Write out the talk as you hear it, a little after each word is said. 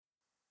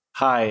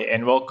Hi,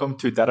 and welcome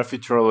to Data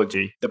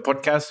Futurology, the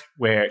podcast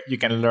where you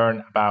can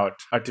learn about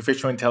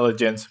artificial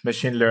intelligence,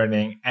 machine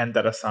learning, and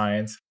data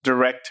science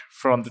direct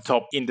from the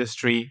top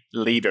industry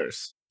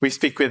leaders. We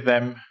speak with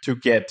them to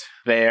get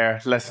their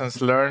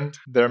lessons learned,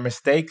 their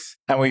mistakes,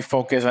 and we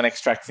focus on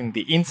extracting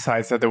the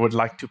insights that they would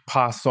like to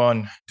pass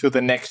on to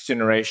the next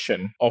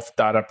generation of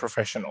data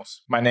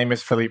professionals. My name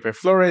is Felipe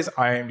Flores.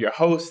 I am your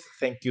host.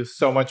 Thank you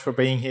so much for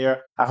being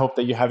here. I hope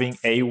that you're having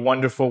a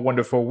wonderful,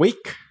 wonderful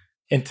week.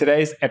 In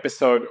today's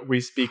episode, we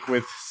speak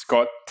with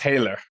Scott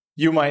Taylor.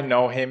 You might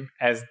know him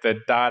as the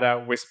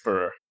Data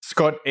Whisperer.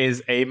 Scott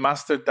is a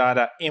master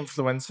data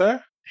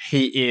influencer.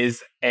 He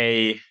is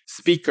a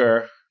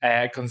speaker,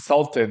 a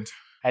consultant,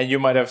 and you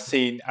might have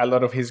seen a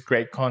lot of his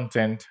great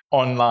content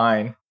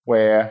online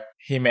where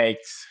he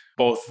makes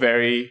both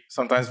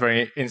sometimes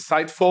very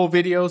insightful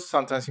videos,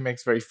 sometimes he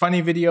makes very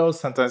funny videos,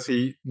 sometimes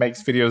he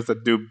makes videos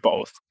that do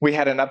both. We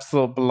had an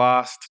absolute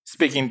blast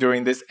speaking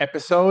during this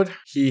episode.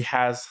 He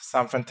has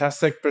some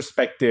fantastic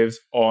perspectives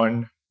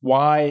on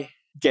why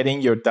getting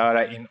your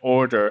data in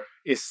order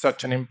is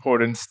such an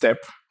important step.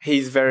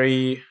 He's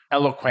very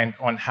eloquent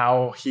on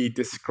how he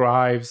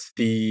describes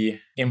the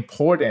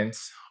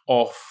importance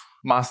of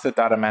master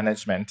data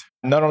management,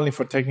 not only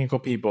for technical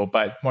people,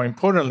 but more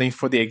importantly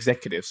for the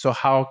executives. So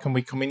how can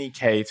we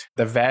communicate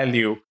the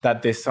value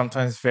that this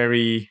sometimes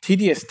very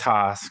tedious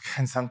task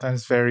and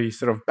sometimes very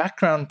sort of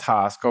background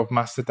task of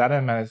master data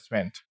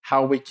management,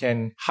 how we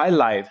can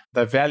highlight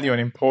the value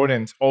and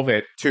importance of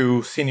it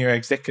to senior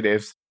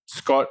executives.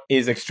 Scott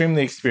is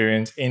extremely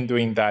experienced in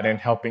doing that and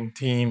helping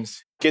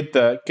teams get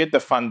the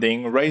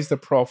funding, raise the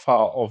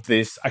profile of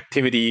this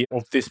activity,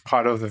 of this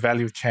part of the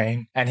value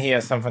chain. And he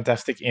has some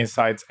fantastic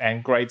insights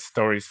and great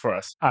stories for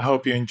us. I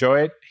hope you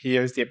enjoy it.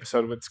 Here's the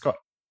episode with Scott.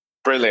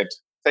 Brilliant.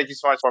 Thank you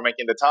so much for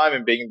making the time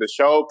and being in the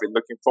show. Been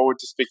looking forward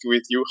to speaking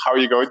with you. How are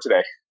you going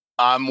today?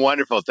 I'm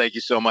wonderful. Thank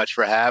you so much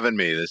for having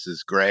me. This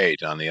is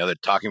great.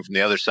 Talking from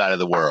the other side of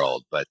the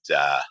world, but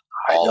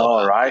I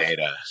know, right?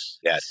 Data.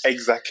 Yes,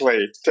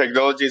 exactly.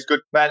 Technology is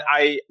good, man.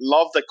 I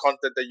love the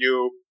content that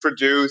you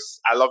produce.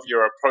 I love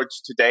your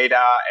approach to data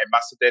and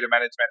master data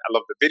management. I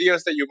love the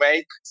videos that you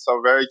make. So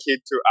very keen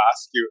to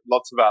ask you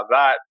lots about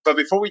that. But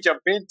before we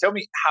jump in, tell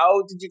me,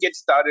 how did you get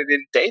started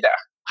in data?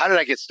 How did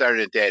I get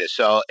started in data?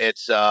 So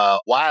it's a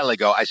while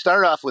ago. I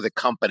started off with a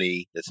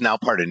company that's now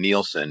part of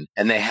Nielsen,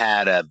 and they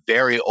had a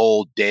very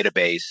old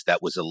database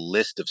that was a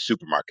list of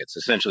supermarkets,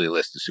 essentially a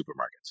list of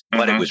supermarkets.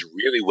 But it was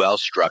really well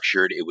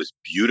structured. It was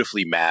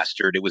beautifully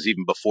mastered. It was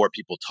even before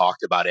people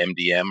talked about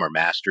MDM or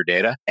master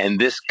data. And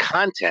this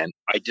content,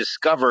 I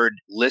discovered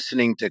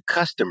listening to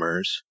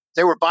customers,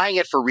 they were buying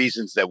it for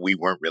reasons that we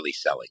weren't really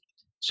selling.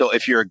 So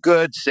if you're a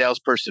good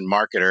salesperson,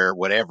 marketer,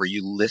 whatever,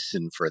 you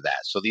listen for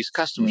that. So these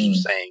customers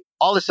are saying,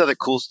 all this other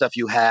cool stuff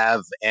you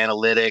have,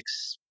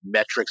 analytics,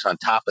 metrics on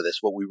top of this,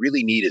 what we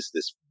really need is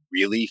this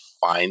really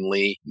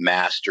finely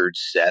mastered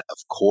set of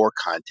core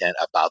content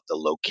about the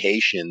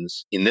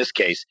locations, in this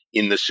case,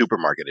 in the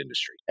supermarket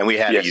industry. And we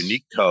had a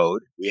unique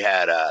code. We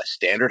had a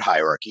standard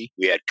hierarchy.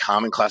 We had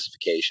common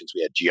classifications.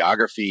 We had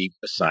geography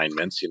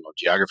assignments,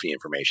 geography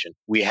information.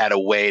 We had a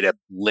way to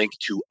link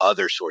to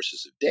other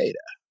sources of data.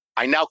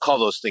 I now call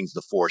those things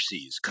the 4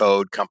 C's: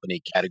 code,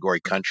 company,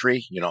 category,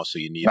 country. So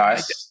you need an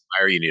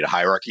identifier, you need a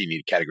hierarchy, you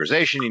need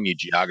categorization, you need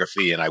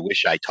geography. And I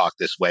wish I talked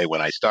this way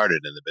when I started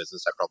in the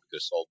business. I probably could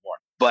have sold more.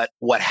 But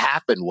what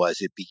happened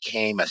was it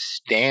became a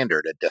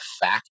standard, a de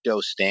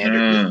facto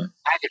standard in the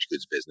packaged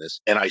goods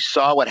business. And I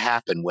saw what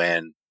happened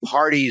when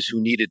parties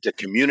who needed to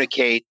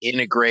communicate,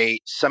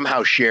 integrate,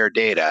 somehow share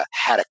data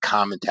had a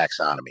common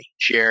taxonomy,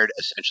 shared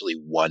essentially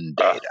one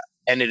data.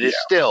 And it is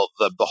still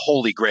the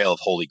holy grail of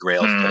holy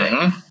grails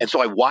today. And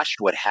so I watched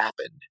what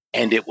happened,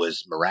 and it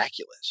was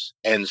miraculous.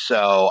 And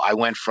so I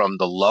went from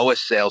the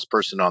lowest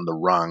salesperson on the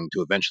rung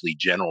to eventually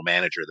general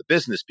manager of the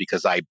business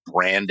because I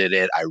branded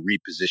it, I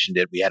repositioned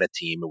it. We had a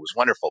team. It was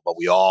wonderful. But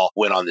we all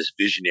went on this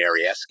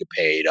visionary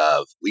escapade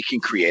of we can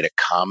create a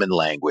common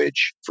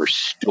language for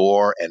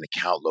store and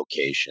account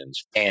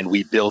locations. And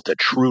we built a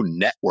true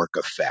network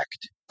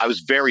effect. I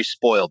was very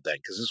spoiled then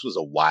because this was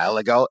a while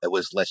ago. It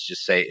was, let's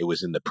just say it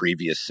was in the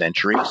previous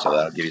century. So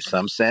that'll give you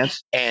some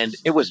sense. And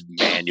it was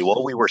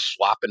manual. We were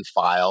swapping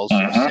files,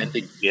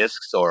 sending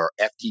disks or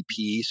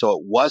FTP. So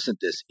it wasn't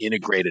this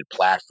integrated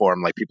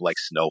platform like people like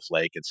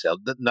Snowflake and Sales.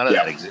 None of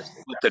that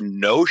existed. But the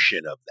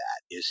notion of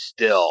that is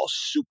still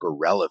super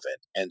relevant.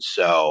 And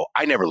so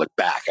I never looked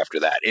back after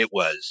that. It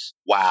was,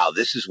 wow,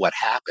 this is what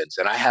happens.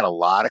 And I had a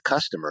lot of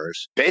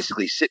customers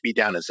basically sit me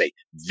down and say,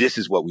 this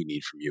is what we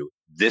need from you.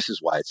 This is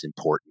why it's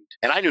important.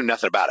 And I knew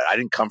nothing about it. I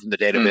didn't come from the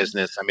data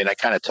business. I mean, I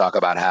kind of talk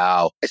about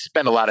how I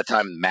spent a lot of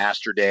time in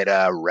master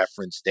data,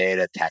 reference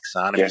data,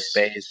 taxonomy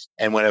space.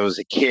 And when I was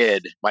a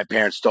kid, my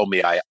parents told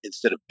me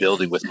instead of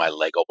building with my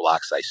Lego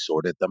blocks, I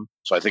sorted them.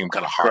 So I think I'm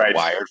kind of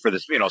hardwired for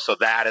this, so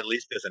that at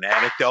least is an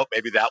anecdote.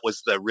 Maybe that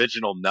was the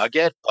original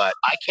nugget, but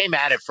I came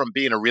at it from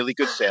being a really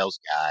good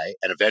sales guy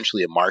and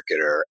eventually a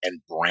marketer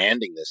and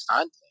branding this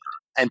content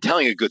and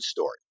telling a good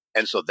story.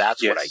 And so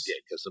that's what I Yes. did.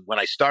 Because when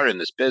I started in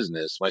this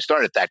business, when I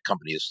started that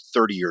company, is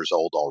 30 years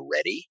old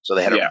already. So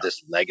they had Yeah.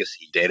 this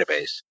legacy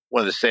database.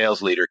 One of the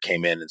sales leader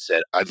came in and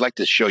said, I'd like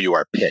to show you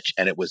our pitch.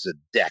 And it was a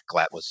deck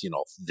that was,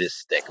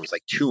 this thick. It was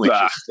like 2 inches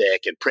Ah,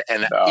 thick.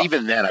 And no.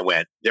 even then I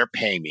went, they're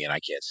paying me and I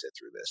can't sit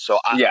through this. So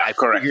Yeah, I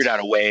correct. figured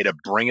out a way to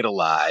bring it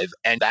alive.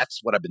 And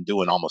that's what I've been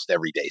doing almost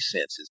every day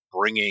since, is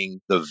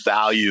bringing the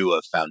value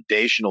of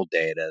foundational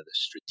data, the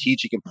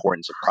strategic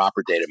importance of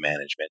proper data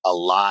management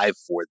alive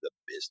for the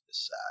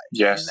business side.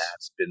 Yes. And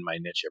that's been my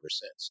niche ever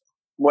since.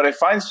 What I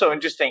find so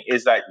interesting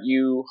is that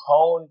you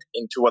honed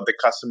into what the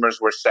customers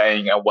were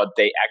saying and what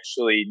they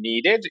actually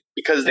needed,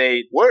 because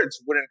the words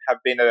wouldn't have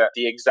been the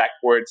exact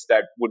words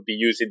that would be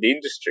used in the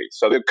industry.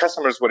 So the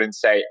customers wouldn't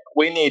say,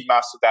 we need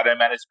master data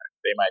management.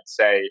 They might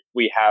say,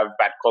 we have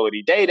bad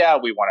quality data.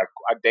 We want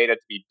our data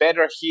to be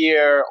better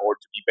here or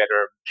to be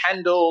better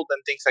handled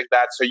and things like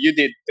that. So you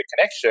did the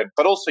connection,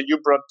 but also you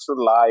brought to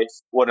life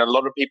what a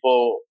lot of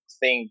people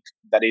think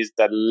that is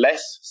the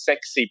less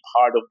sexy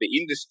part of the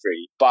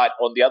industry. But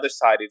on the other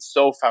side, it's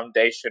so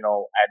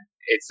foundational and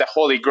it's the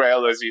holy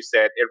grail, as you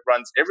said. It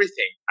runs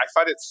everything. I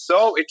find it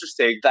so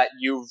interesting that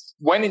you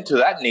went into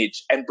that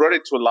niche and brought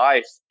it to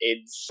life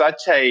in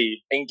such a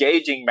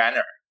engaging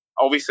manner.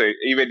 Obviously,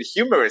 even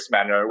humorous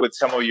manner with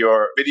some of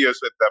your videos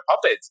with the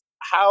puppets.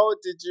 How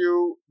did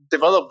you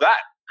develop that?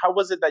 How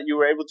was it that you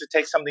were able to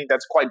take something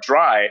that's quite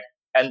dry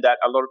and that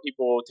a lot of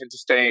people tend to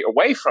stay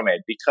away from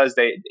it because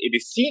it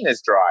is seen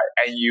as dry,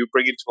 and you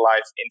bring it to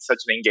life in such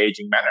an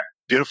engaging manner?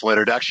 Beautiful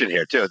introduction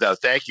here too, though.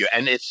 Thank you.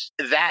 And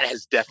that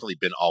has definitely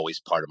been always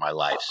part of my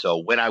life.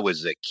 So when I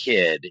was a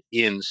kid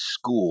in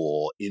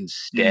school,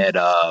 instead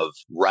of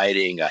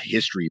writing a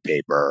history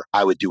paper,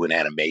 I would do an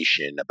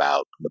animation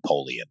about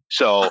Napoleon.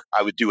 So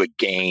I would do a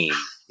game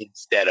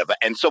instead of,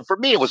 and so for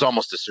me, it was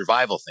almost a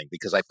survival thing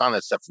because I found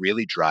that stuff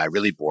really dry,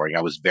 really boring.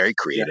 I was very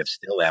creative,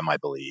 still am, I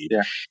believe.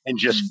 Yeah. And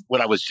just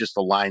when I was just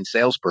a line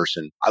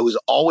salesperson, I was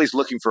always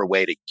looking for a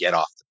way to get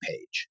off the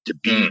page, to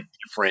be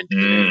different in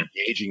an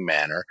engaging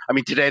manner. I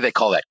mean, today they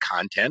call that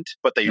content,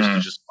 but they used to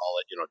just call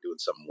it, doing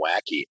something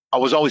wacky. I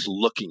was always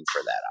looking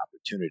for that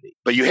opportunity.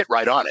 But you hit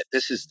right on it.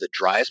 This is the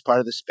driest part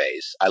of the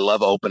space. I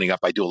love opening up.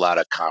 I do a lot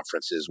of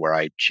conferences where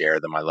I chair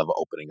them. I love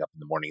opening up in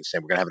the morning and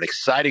saying, we're going to have an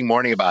exciting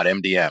morning about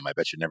MDM. I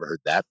bet you never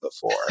heard that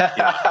before.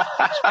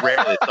 It's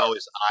rare. It's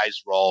always eyes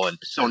roll. And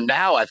so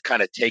now I've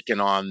kind of taken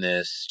on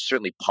this,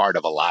 certainly part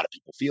of a lot of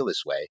people feel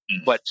this way,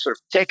 but sort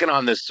of taken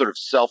on this sort of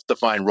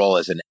self-defined role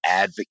as an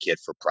advocate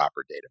for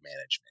proper data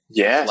management.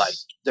 Yes. Like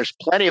there's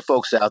plenty of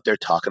folks out there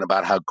talking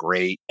about how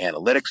great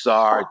analytics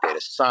are,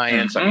 data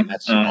science. I mean,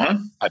 that's,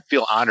 I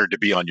feel honored to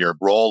be on your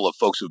role of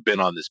folks who've been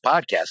on this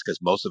podcast because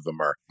most of them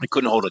I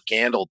couldn't hold a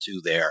candle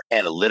to their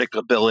analytic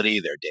ability,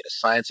 their data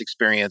science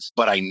experience.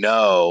 But I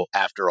know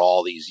after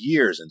all these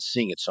years and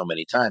seeing it so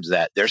many times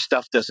that their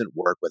stuff doesn't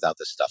work without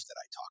the stuff that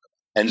I talk about.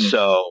 And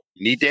so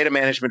you need data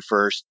management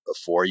first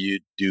before you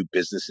do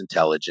business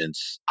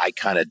intelligence. I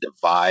kind of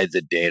divide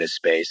the data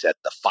space at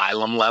the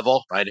phylum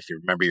level, right? If you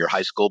remember your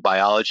high school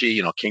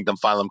biology, kingdom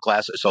phylum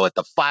class. So at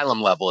the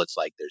phylum level, it's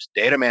like there's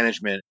data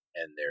management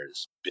and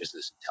there's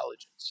business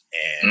intelligence.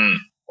 And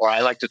or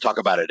I like to talk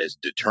about it as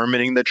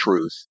determining the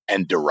truth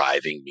and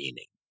deriving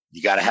meaning.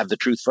 You got to have the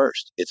truth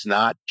first. It's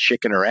not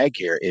chicken or egg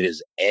here. It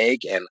is egg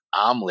and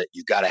omelet.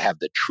 You got to have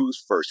the truth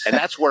first. And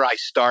that's where I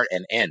start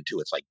and end too.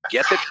 It's like,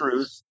 get the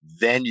truth,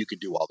 then you can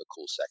do all the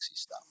cool, sexy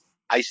stuff.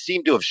 I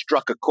seem to have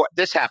struck a chord.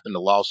 This happened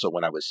also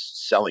when I was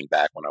selling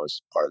back, when I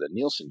was part of the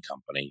Nielsen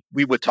company.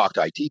 We would talk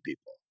to IT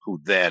people who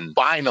then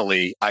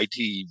finally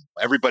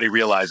everybody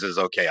realizes,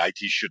 okay, IT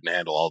shouldn't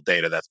handle all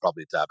data. That's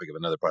probably a topic of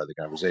another part of the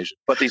conversation.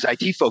 But these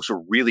IT folks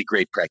were really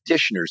great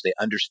practitioners. They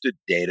understood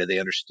data. They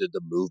understood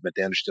the movement.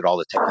 They understood all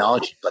the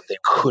technology, but they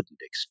couldn't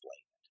explain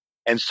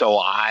it. And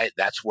so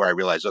that's where I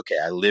realized, okay,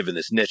 I live in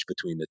this niche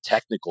between the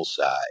technical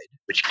side,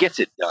 which gets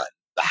it done,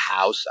 the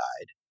how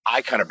side.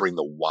 I kind of bring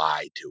the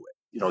why to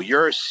it.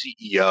 You're a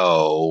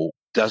CEO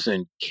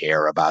doesn't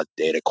care about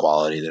data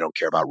quality. They don't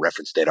care about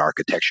reference data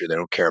architecture. They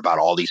don't care about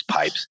all these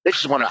pipes. They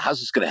just want to,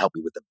 how's this going to help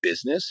me with the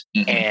business?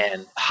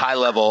 And high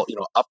level,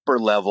 upper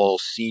level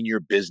senior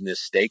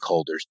business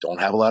stakeholders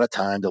don't have a lot of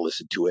time to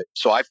listen to it.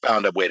 So I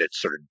found a way to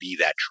sort of be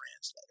that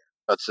translator.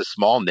 It's a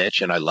small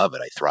niche and I love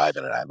it. I thrive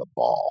in it. I have a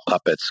ball.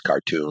 Puppets,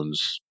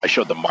 cartoons. I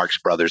showed the Marx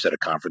Brothers at a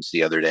conference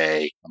the other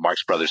day, a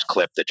Marx Brothers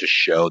clip that just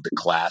showed the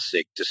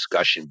classic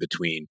discussion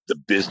between the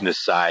business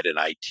side and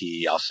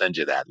IT. I'll send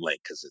you that link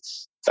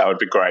because that would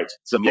be great.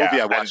 It's a movie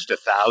I watched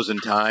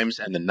 1,000 times,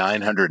 and the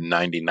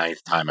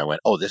 999th time I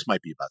went, oh, this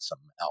might be about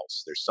something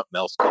else. There's something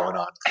else going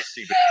on. I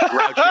see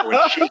Groucho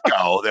and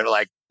Chico. They're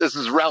like, this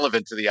is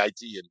relevant to the IT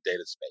and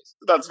data space.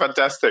 That's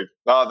fantastic.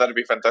 Oh, that'd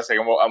be fantastic.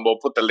 And we'll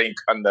put the link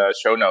on the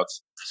show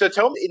notes. So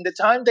tell me, in the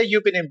time that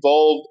you've been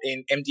involved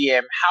in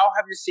MDM, how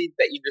have you seen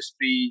the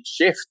industry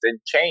shift and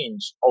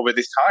change over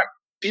this time?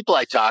 People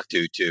I talk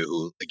to,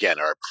 who, again,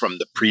 are from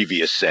the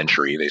previous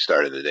century, they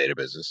started the data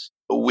business,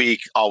 We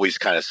always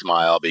kind of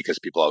smile because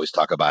people always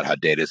talk about how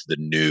data is the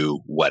new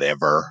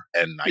whatever.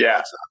 And I know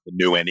it's not the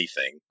new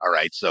anything. All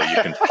right. So you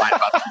can find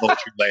about the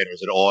poetry later.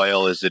 Is it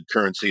oil? Is it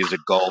currency? Is it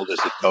gold? Is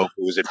it tofu?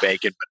 Is it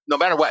bacon? But no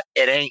matter what,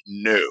 it ain't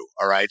new.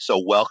 All right.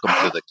 So welcome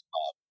to the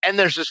club. And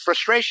there's this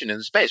frustration in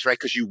the space, right?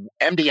 Because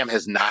MDM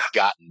has not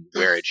gotten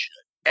where it should.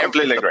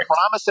 Completely The agree.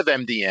 promise of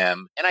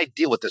MDM, and I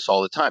deal with this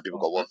all the time. People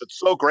go, well, if it's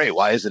so great,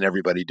 why isn't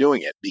everybody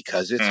doing it?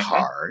 Because it's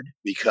hard,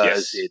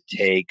 because it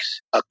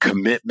takes a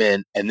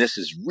commitment, and this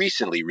is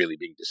recently really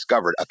being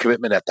discovered, a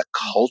commitment at the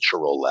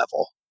cultural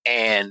level.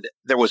 And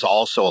there was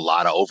also a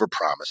lot of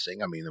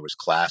overpromising. I mean, there was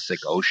classic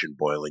ocean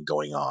boiling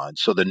going on.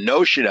 So the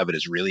notion of it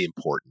is really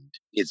important.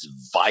 It's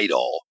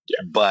vital,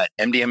 but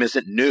MDM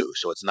isn't new.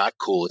 So it's not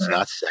cool. It's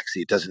not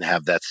sexy. It doesn't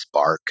have that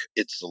spark.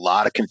 It's a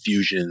lot of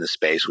confusion in the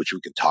space, which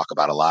we can talk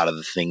about. A lot of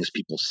the things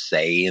people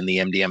say in the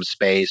MDM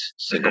space,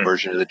 single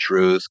version of the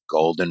truth,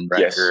 golden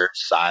record,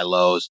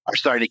 silos, are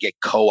starting to get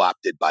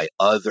co-opted by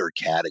other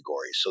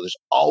categories. So there's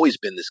always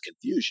been this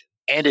confusion.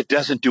 And it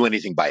doesn't do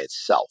anything by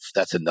itself.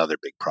 That's another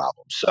big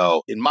problem.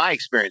 So in my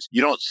experience,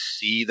 you don't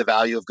see the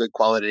value of good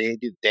quality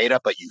data,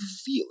 but you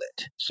feel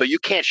it. So you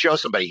can't show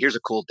somebody, here's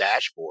a cool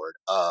dashboard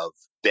of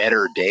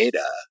better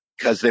data,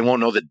 because they won't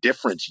know the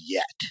difference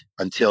yet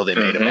until they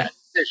made a bad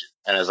decision.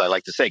 And as I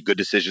like to say, good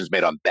decisions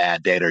made on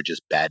bad data are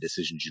just bad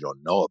decisions you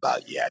don't know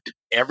about yet.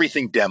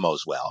 Everything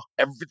demos well.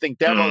 Everything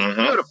demos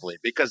beautifully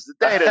because the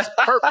data is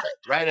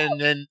perfect, right?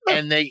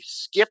 And they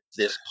skip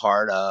this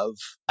part of.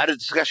 I had a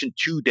discussion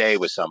today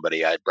with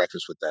somebody. I had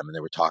breakfast with them, and they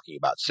were talking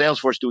about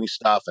Salesforce doing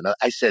stuff. And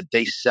I said,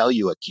 they sell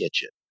you a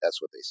kitchen.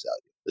 That's what they sell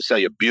you. They sell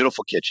you a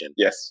beautiful kitchen.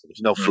 Yes.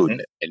 There's no food in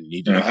it, and you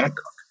need to know how to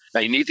cook.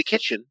 Now, you need the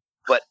kitchen,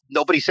 but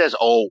nobody says,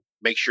 oh,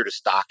 make sure to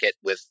stock it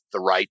with the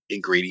right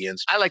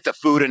ingredients. I like the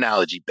food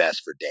analogy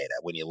best for data.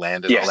 When you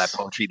land in all that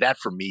poetry, that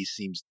for me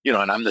seems,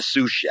 and I'm the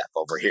sous chef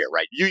over here,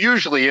 right? You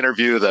usually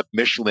interview the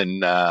Michelin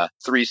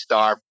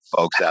 3-star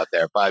folks out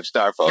there,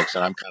 5-star folks,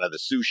 and I'm kind of the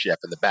sous chef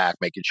in the back,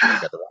 making sure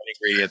you got the right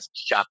ingredients,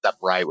 chopped up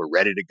right, we're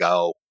ready to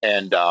go.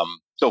 And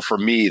so for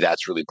me,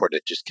 that's really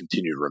important to just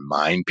continue to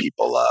remind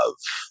people of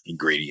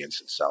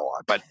ingredients and so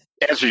on. But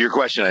answer your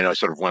question, I know I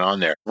sort of went on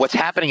there. What's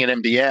happening in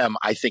MDM,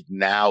 I think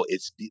now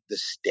it's the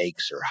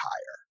stakes are higher.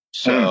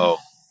 So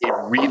it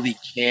really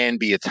can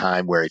be a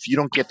time where if you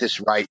don't get this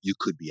right, you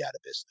could be out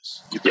of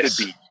business. You could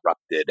be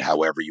disrupted,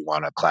 however you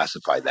want to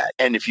classify that.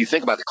 And if you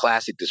think about the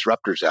classic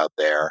disruptors out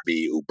there,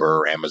 be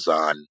Uber,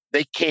 Amazon,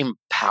 they came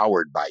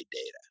powered by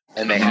data.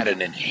 And they had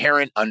an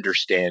inherent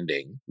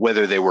understanding,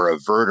 whether they were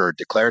overt or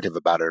declarative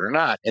about it or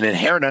not, an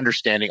inherent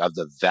understanding of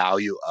the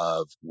value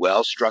of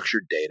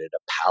well-structured data to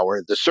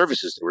power the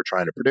services that we're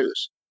trying to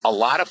produce. A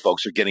lot of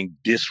folks are getting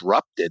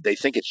disrupted. They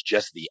think it's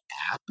just the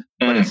app,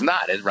 but it's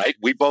not, right?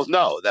 We both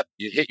know that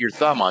you hit your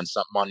thumb on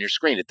something on your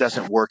screen. It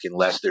doesn't work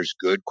unless there's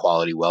good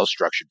quality,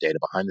 well-structured data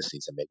behind the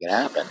scenes that make it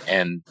happen.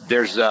 And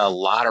there's a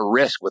lot of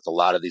risk with a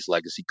lot of these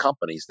legacy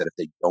companies that if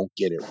they don't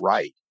get it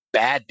right,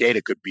 bad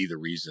data could be the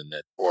reason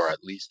that, or at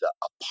least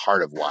a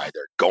part of why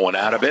they're going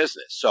out of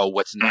business. So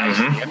what's nice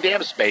in the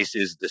MDM space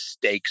is the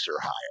stakes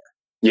are higher.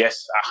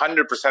 Yes,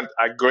 100%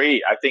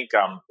 agree. I think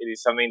it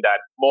is something that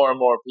more and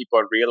more people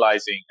are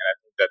realizing, and I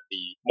think that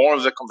the more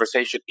of the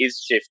conversation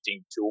is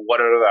shifting to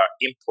what are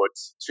the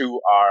inputs to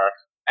our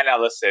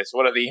analysis,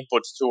 what are the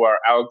inputs to our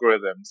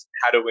algorithms,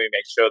 how do we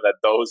make sure that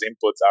those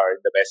inputs are in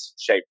the best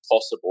shape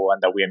possible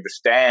and that we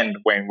understand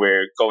when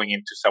we're going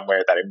into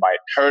somewhere that it might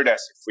hurt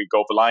us if we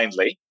go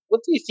blindly. What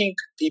do you think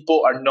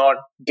people are not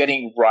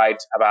getting right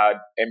about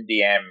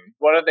MDM?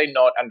 What are they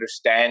not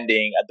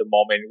understanding at the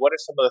moment? What are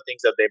some of the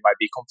things that they might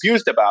be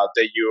confused about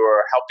that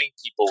you're helping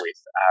people with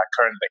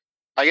currently?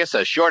 I guess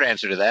a short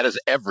answer to that is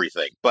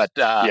everything. But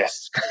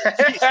yes,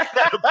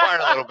 that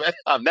apart a little bit.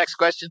 Next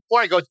question.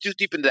 Before I go too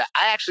deep into that,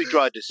 I actually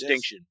draw a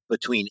distinction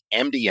between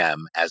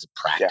MDM as a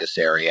practice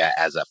area,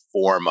 as a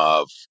form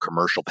of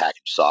commercial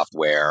package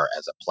software,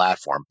 as a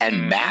platform,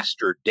 and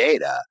master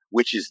data,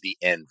 which is the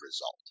end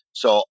result.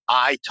 So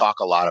I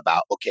talk a lot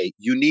about, okay,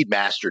 you need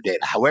master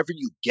data. However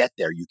you get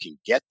there, you can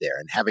get there.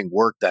 And having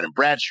worked on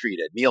Bradstreet,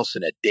 at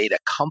Nielsen, at data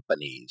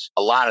companies,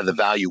 a lot of the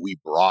value we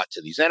brought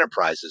to these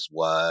enterprises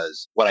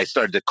was what I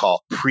started to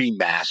call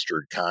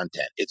pre-mastered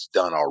content. It's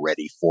done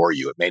already for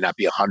you. It may not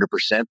be 100%,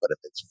 but if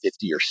it's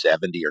 50 or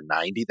 70 or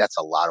 90, that's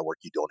a lot of work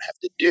you don't have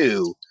to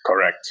do.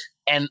 Correct.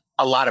 And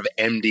a lot of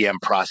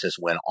MDM process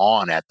went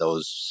on at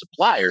those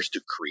suppliers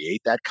to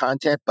create that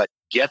content, but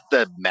get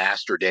the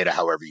master data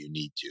however you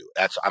need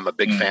to. I'm a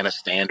big fan of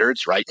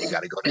standards, right? You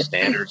got to go to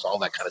standards, all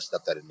that kind of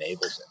stuff that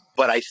enables it.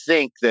 But I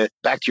think that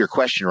back to your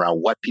question around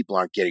what people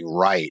aren't getting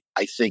right,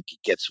 I think it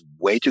gets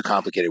way too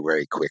complicated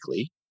very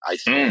quickly. I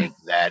think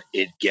that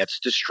it gets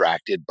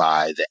distracted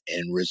by the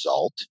end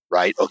result,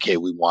 right? Okay,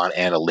 we want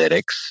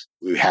analytics.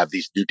 We have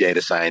these new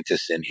data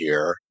scientists in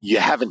here. You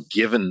haven't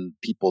given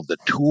people the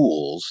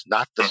tools,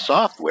 not the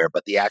software,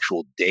 but the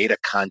actual data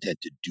content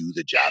to do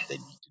the job they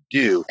need to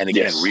do. And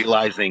again,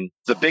 realizing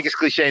the biggest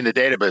cliche in the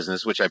data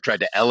business, which I've tried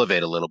to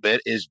elevate a little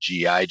bit, is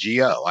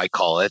GIGO. I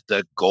call it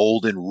the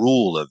golden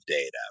rule of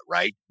data,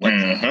 right? What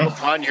you do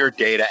upon your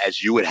data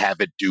as you would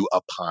have it do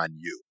upon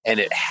you. And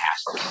it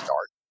has to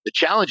start. The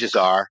challenges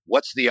are,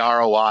 what's the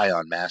ROI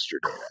on master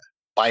data?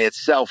 By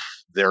itself,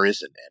 there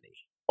isn't any.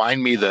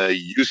 Find me the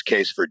use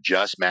case for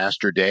just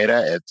master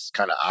data. It's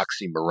kind of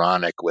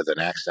oxymoronic with an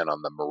accent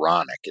on the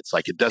moronic. It's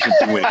like it doesn't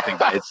do anything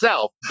by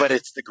itself, but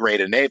it's the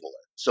great enabler.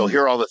 So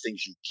here are all the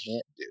things you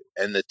can't do.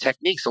 And the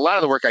techniques, a lot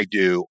of the work I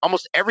do,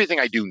 almost everything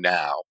I do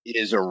now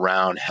is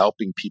around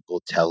helping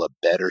people tell a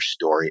better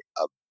story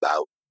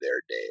about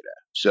their data.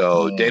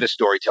 So data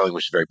storytelling,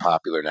 which is very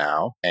popular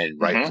now, and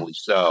rightfully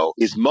so,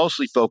 is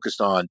mostly focused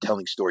on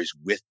telling stories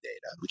with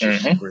data, which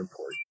is super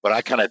important. But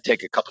I kind of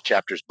take a couple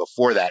chapters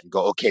before that and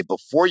go, okay,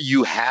 before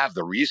you have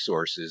the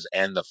resources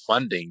and the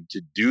funding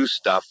to do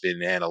stuff in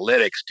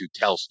analytics to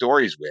tell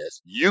stories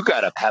with, you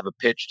got to have a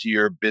pitch to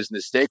your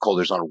business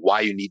stakeholders on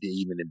why you need to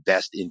even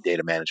invest in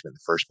data management in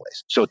the first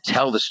place. So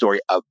tell the story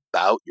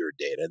about your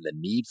data and the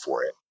need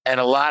for it. And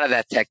a lot of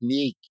that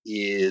technique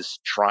is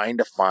trying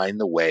to find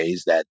the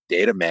ways that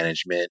data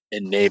management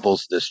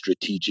enables the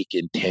strategic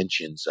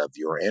intentions of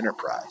your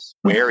enterprise.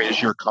 Where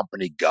is your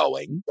company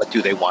going? What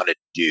do they want to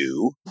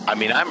do? I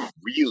mean, I'm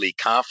really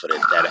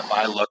confident that if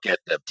I look at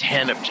the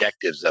 10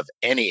 objectives of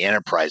any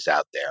enterprise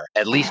out there,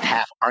 at least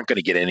half aren't going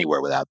to get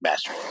anywhere without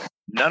mastery.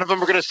 None of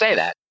them are going to say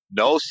that.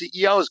 No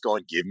CEO is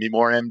going, give me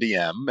more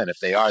MDM. And if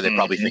they are, they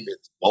probably think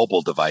it's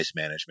mobile device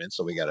management.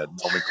 So we got a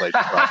nomenclature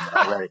problem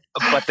already.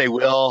 But they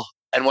will.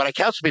 And what I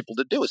counsel people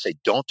to do is say,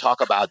 don't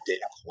talk about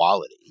data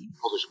quality.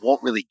 People just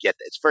won't really get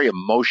that. It's very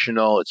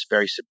emotional. It's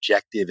very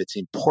subjective. It's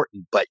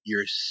important, but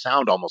you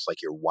sound almost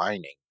like you're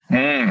whining.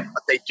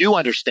 But they do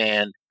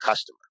understand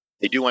customer.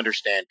 They do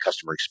understand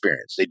customer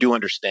experience. They do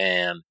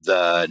understand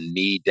the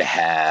need to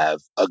have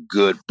a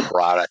good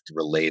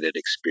product-related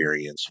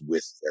experience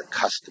with their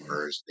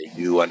customers. They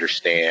do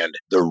understand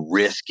the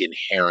risk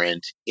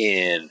inherent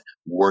in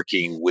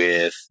working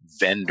with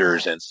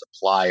vendors and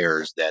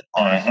suppliers that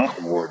aren't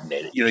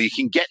coordinated. You know, you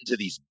can get into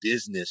these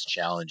business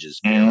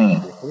challenges very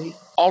quickly.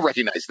 I'll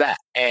recognize that.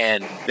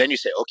 And then you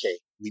say, okay,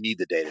 we need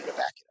the data to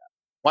back it up.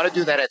 Want to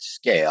do that at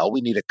scale,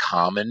 we need a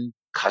common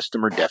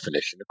customer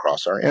definition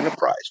across our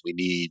enterprise. We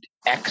need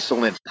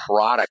excellent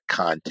product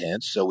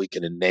content so we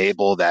can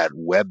enable that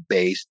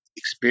web-based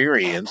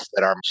experience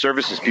that our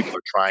services people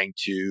are trying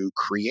to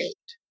create.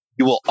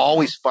 You will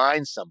always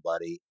find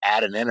somebody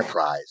at an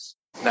enterprise,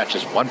 not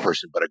just one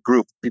person, but a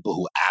group of people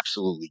who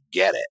absolutely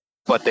get it,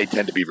 but they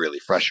tend to be really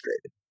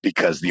frustrated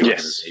because the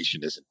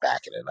organization isn't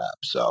backing it up.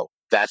 So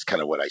that's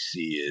kind of what I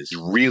see is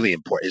really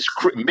important.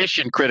 It's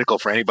mission critical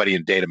for anybody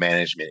in data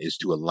management is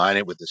to align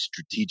it with the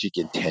strategic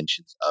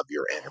intentions of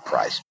your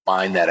enterprise.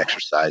 Find that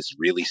exercise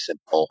really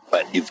simple,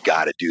 but you've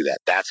got to do that.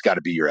 That's got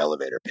to be your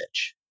elevator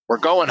pitch. We're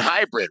going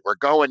hybrid. We're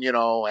going,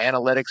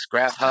 analytics,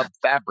 Graph Hub,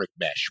 Fabric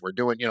Mesh. We're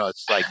doing,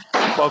 it's like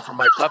a quote from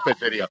my Puppet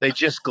video. They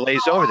just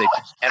glaze over.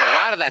 And a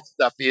lot of that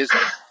stuff is the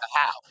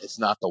how. It's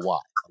not the why.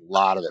 A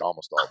lot of it,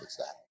 almost all of it's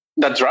that.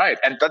 That's right.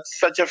 And that's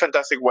such a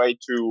fantastic way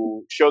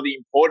to show the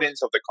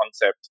importance of the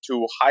concept,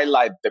 to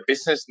highlight the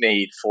business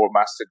need for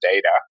master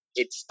data.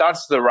 It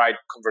starts the right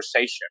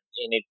conversation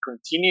and it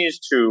continues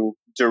to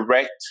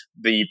direct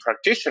the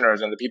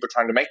practitioners and the people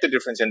trying to make the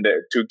difference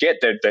to get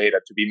their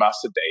data to be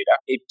master data.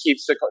 It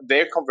keeps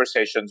their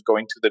conversations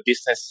going to the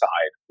business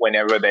side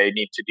whenever they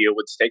need to deal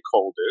with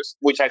stakeholders,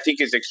 which I think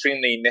is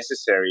extremely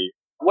necessary.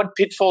 What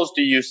pitfalls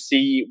do you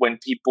see when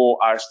people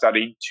are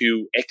starting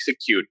to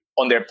execute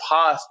on their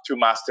path to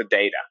master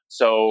data?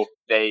 So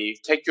they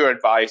take your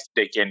advice,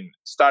 they can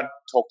start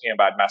talking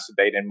about master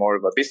data in more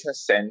of a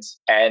business sense,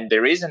 and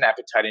there is an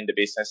appetite in the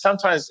business.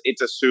 Sometimes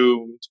it's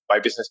assumed by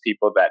business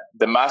people that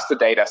the master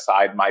data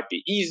side might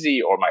be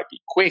easy or might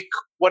be quick.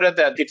 What are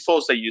the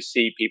pitfalls that you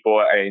see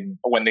people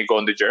when they go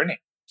on the journey?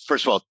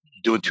 First of all,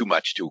 doing too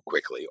much too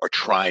quickly or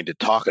trying to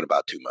talk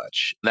about too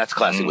much. And that's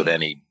classic with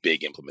any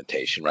big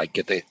implementation, right?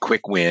 Get the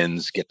quick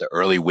wins, get the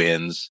early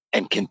wins,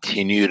 and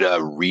continue to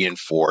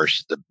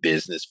reinforce the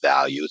business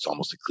value. It's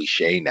almost a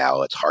cliche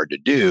now. It's hard to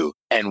do.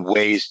 And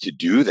ways to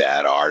do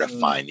that are to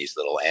find these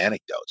little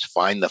anecdotes.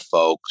 Find the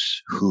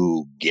folks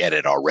who get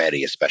it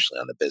already, especially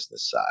on the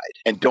business side.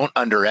 And don't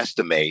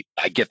underestimate.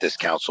 I get this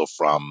counsel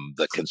from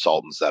the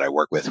consultants that I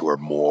work with who are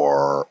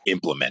more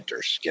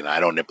implementers.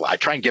 I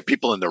try and get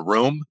people in the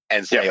room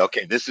and say,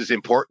 okay, this is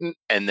important.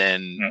 And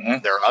then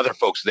there are other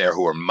folks there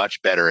who are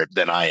much better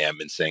than I am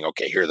in saying,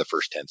 okay, here are the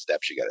first 10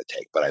 steps you got to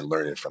take, but I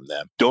learned it from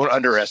them. Don't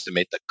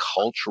underestimate the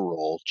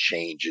cultural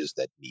changes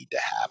that need to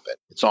happen.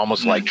 It's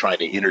almost like trying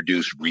to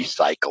introduce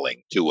recycling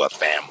to a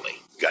family.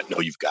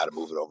 You've got to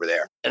move it over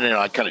there. And then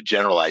I kind of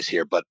generalize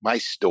here, but my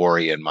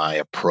story and my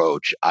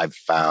approach I've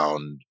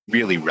found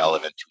really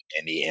relevant to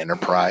any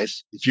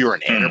enterprise. If you're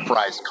an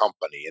enterprise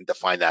company, and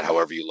define that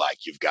however you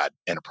like, you've got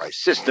enterprise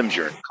systems,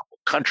 you're in a couple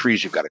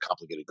countries, you've got a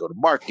complicated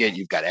go-to-market,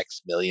 you've got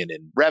X million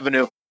in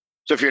revenue.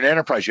 So if you're an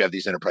enterprise, you have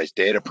these enterprise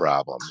data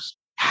problems.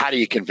 How do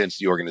you convince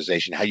the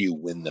organization? How do you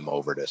win them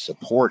over to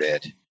support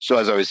it? So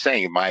as I was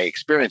saying, my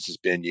experience has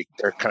been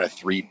there are kind of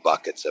three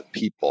buckets of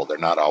people. They're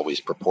not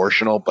always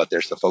proportional, but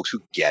there's the folks who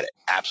get it,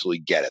 absolutely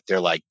get it. They're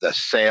like the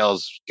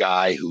sales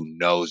guy who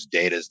knows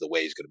data is the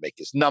way he's going to make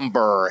his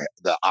number,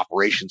 the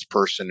operations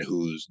person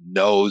who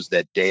knows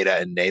that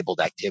data-enabled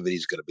activity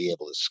is going to be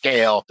able to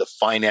scale, the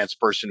finance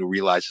person who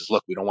realizes,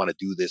 look, we don't want to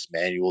do this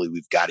manually.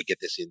 We've got to get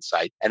this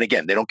insight. And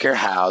again, they don't care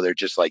how. They're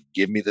just like,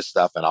 give me the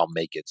stuff and I'll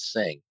make it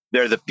sing.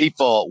 They're the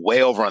people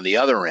way over on the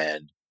other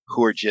end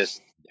who are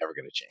just never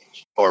going to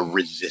change or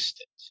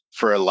resistant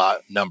for a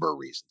number of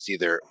reasons.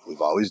 Either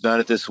we've always done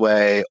it this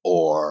way,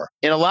 or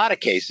in a lot of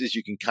cases,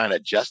 you can kind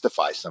of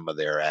justify some of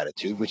their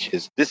attitude, which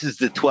is this is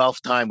the 12th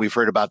time we've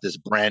heard about this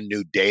brand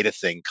new data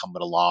thing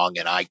coming along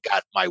and I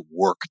got my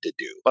work to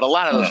do. But a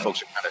lot of those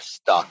folks are kind of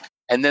stuck.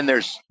 And then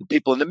there's the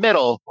people in the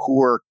middle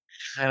who are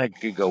kind of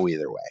could go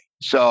either way.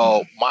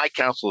 So my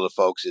counsel to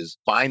folks is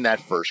find that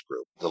first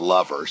group, the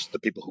lovers, the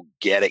people who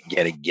get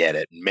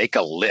it, make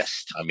a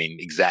list. I mean,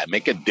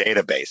 make a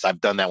database. I've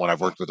done that when I've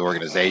worked with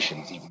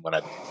organizations, even when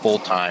I'm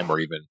full-time or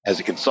even as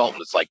a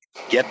consultant. It's like,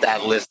 get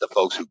that list of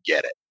folks who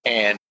get it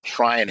and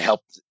try and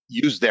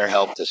use their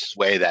help to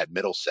sway that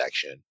middle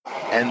section.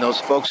 And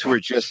those folks who are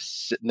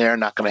just sitting there,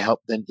 not going to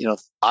help, then,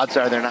 odds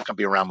are they're not going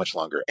to be around much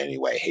longer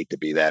anyway. Hate to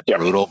be that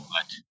brutal,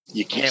 but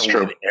you can't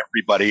win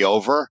everybody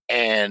over.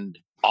 And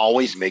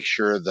always make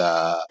sure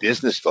the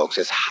business folks,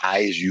 as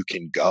high as you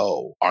can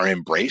go, are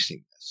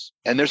embracing this.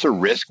 And there's a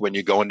risk when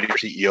you go into your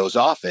CEO's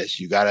office,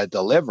 you got to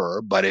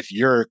deliver. But if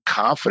you're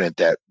confident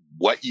that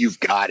what you've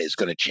got is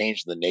going to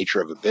change the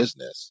nature of a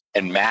business,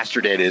 and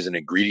master data is an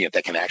ingredient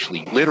that can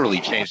actually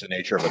literally change the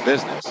nature of a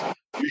business,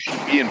 you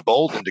should be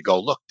emboldened to go,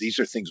 look, these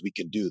are things we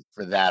can do.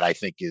 For that, I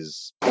think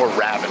is more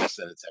ravenous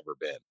than it's ever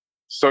been.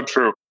 So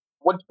true.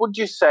 What would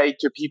you say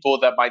to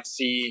people that might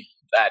see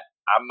that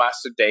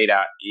master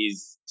data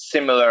is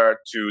similar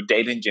to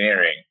data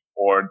engineering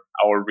or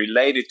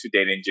related to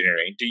data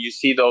engineering? Do you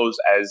see those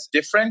as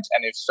different?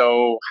 And if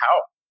so,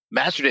 how?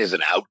 Master data is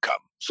an outcome.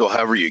 So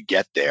however you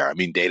get there, I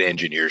mean, data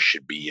engineers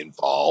should be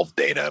involved,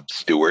 data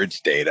stewards,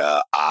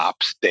 data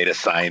ops, data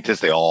scientists,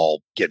 they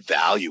all get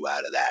value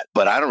out of that.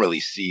 But I don't really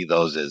see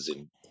those as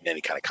in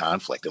any kind of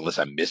conflict unless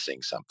I'm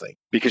missing something,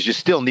 because you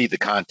still need the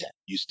content.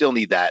 You still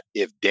need that.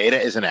 If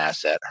data is an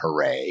asset,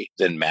 hooray,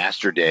 then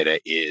master data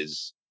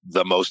is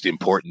the most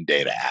important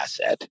data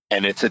asset,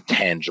 and it's a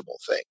tangible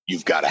thing.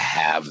 You've got to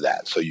have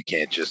that. So you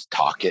can't just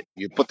talk it.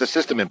 You put the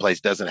system in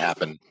place, doesn't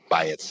happen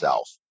by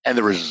itself. And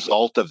the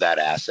result of that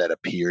asset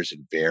appears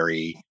in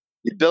the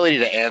ability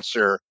to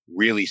answer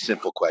really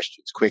simple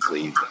questions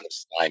quickly in a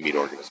stymied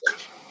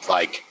organization.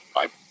 Like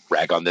I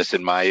rag on this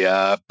in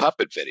my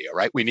puppet video,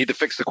 right? We need to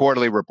fix the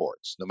quarterly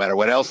reports. No matter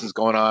what else is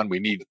going on, we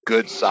need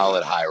good,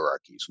 solid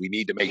hierarchies. We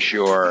need to make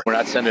sure we're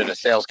not sending a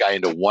sales guy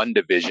into one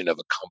division of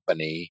a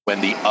company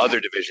when the other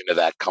division of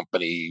that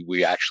company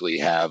we actually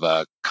have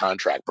a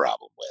contract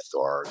problem with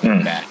or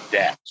bad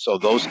debt. So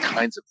those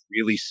kinds of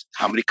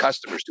how many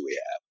customers do we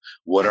have?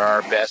 What are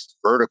our best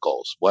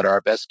verticals? What are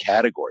our best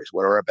categories?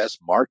 What are our best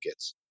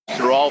markets?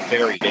 They're all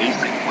very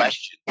basic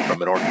questions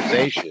from an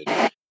organization.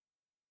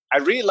 I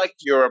really like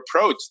your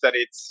approach that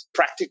it's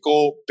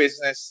practical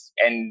business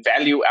and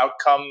value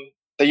outcome,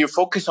 that you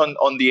focus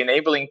on the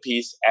enabling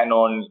piece and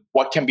on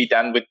what can be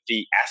done with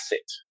the asset.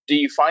 Do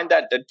you find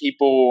that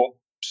people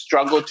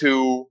struggle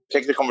to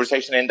take the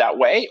conversation in that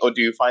way? Or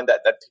do you find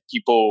that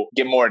people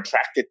get more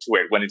attracted to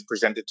it when it's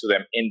presented to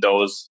them in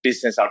those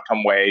business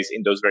outcome ways,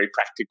 in those very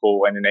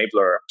practical and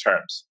enabler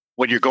terms?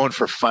 When you're going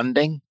for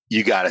funding,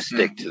 you got to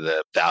stick to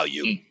the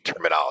value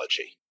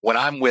terminology. When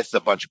I'm with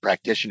a bunch of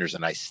practitioners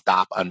and I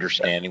stop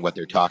understanding what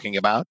they're talking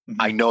about,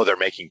 I know they're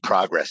making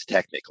progress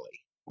technically.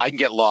 I can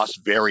get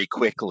lost very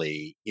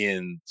quickly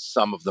in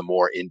some of the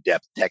more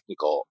in-depth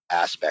technical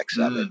aspects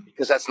of it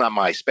because that's not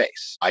my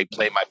space. I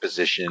play my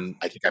position.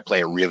 I think I play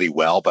it really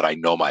well, but I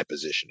know my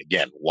position.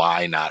 Again,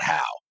 why, not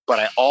how. But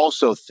I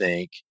also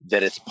think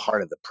that it's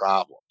part of the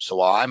problem. So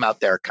while I'm out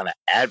there kind of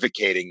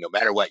advocating, no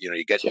matter what, you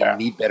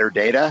need better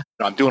data.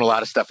 I'm doing a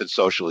lot of stuff in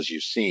social, as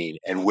you've seen.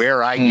 And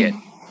where I get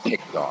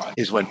picked on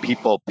is when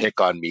people pick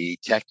on me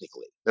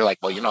technically. They're like,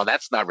 well,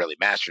 that's not really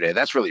master data.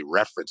 That's really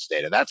reference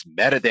data. That's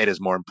metadata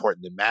is more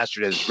important than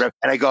master data.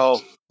 And I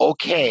go,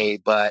 okay,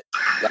 but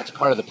that's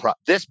part of the problem.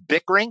 This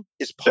bickering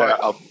is part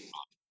of,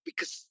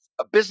 because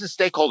a business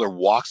stakeholder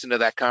walks into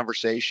that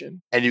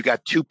conversation and you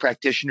got two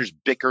practitioners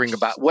bickering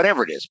about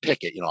whatever it is, pick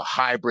it,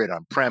 hybrid,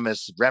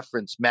 on-premise,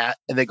 reference,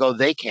 and they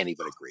can't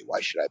even agree.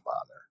 Why should I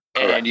bother?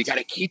 Correct. And you got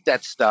to keep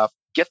that stuff.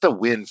 Get the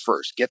win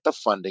first, get the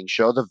funding,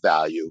 show the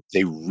value.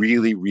 They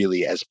really,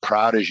 really, as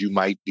proud as you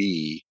might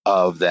be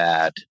of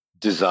that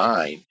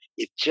design,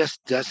 it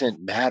just doesn't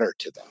matter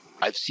to them.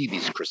 I see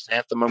these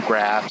chrysanthemum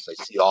graphs. I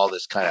see all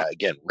this kind of,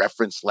 again,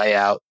 reference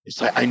layout.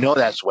 It's like, I know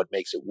that's what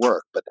makes it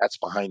work, but that's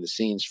behind the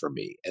scenes for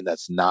me. And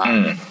that's not,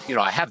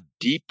 I have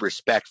deep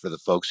respect for the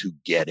folks who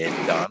get it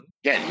done.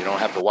 Again, you don't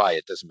have the why.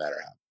 It doesn't matter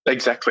how.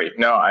 Exactly.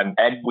 No,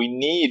 and we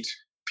need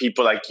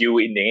people like you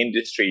in the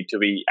industry to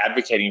be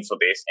advocating for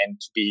this and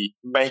to be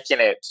making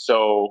it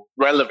so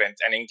relevant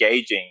and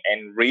engaging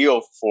and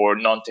real for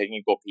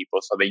non-technical people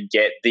so they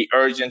get the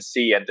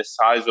urgency and the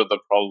size of the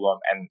problem,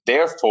 and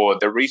therefore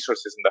the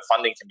resources and the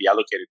funding can be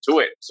allocated to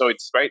it. So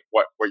it's great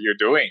what you're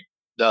doing.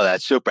 No,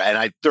 that's super. And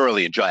I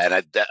thoroughly enjoy it.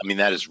 I mean,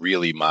 that is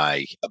really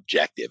my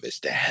objective, is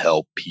to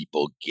help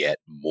people get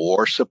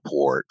more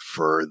support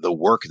for the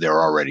work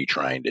they're already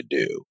trying to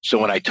do. So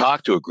when I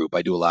talk to a group,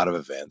 I do a lot of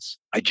events.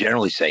 I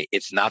generally say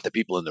it's not the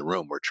people in the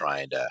room we're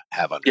trying to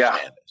have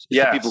understand this.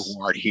 It's the people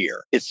who aren't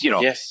here. It's,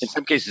 in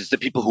some cases, the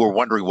people who are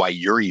wondering why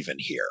you're even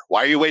here.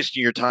 Why are you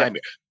wasting your time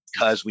here?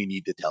 Because we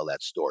need to tell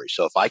that story.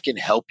 So if I can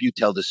help you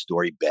tell the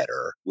story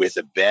better with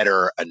a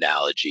better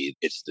analogy,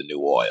 it's the new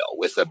oil,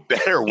 with a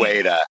better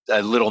way to,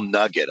 a little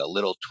nugget, a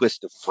little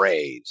twist of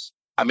phrase.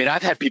 I mean,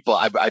 I've had people,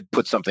 I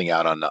put something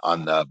out on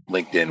the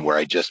LinkedIn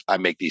where I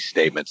make these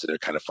statements that are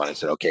kind of fun. I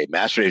said, okay,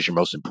 master data is your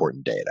most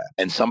important data.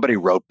 And somebody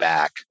wrote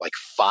back like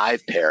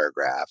 5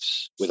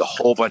 paragraphs with a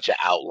whole bunch of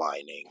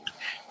outlining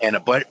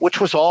which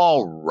was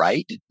all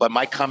right. But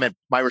my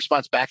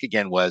response back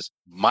again was,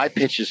 my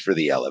pitch is for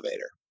the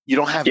elevator. You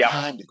don't have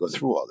time to go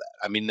through all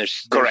that. I mean,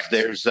 there's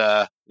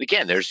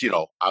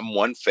I'm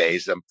one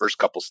phase, I'm first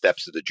couple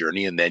steps of the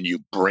journey, and then you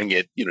bring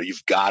it,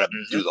 you've got to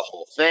do the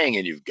whole thing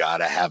and you've got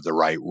to have the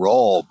right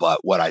role. But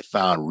what I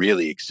found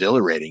really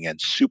exhilarating and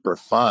super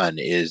fun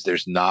is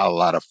there's not a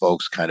lot of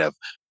folks kind of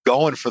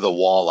going for the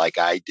wall like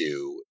I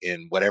do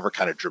in whatever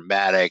kind of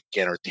dramatic,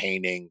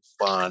 entertaining,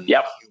 fun,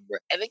 humor.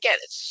 And again,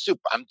 it's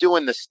super. I'm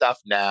doing the stuff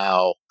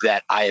now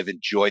that I have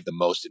enjoyed the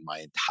most in my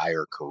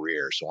entire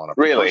career. So on a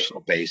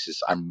personal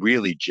basis, I'm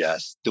really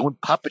just doing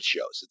puppet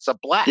shows. It's a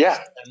blast.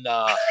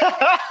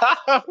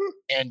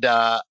 And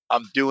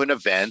I'm doing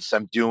events,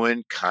 I'm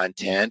doing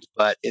content,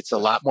 but it's a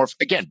lot more,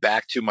 again,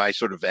 back to my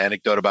sort of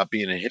anecdote about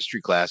being in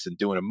history class and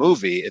doing a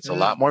movie. It's a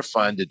lot more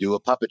fun to do a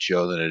puppet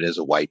show than it is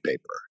a white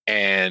paper.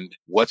 And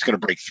what's going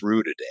to break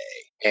through today?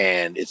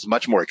 And it's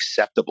much more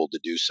acceptable to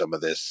do some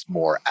of this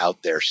more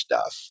out there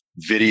stuff.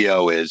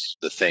 Video is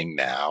the thing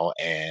now,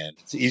 and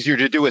it's easier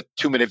to do a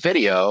 2-minute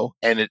video,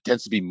 and it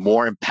tends to be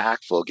more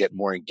impactful, get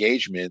more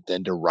engagement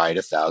than to write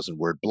a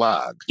 1,000-word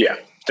blog. Yeah,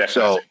 definitely.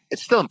 So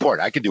it's still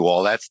important. I can do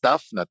all that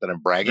stuff. Not that I'm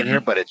bragging here,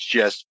 but it's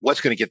just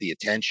what's going to get the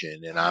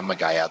attention. And I'm a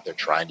guy out there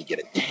trying to get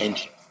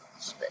attention in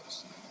this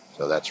space.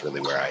 So that's really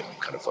where I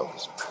kind of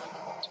focus.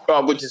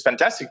 Well, which is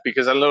fantastic,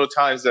 because a lot of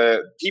times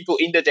people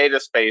in the data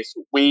space,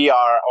 we are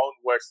our own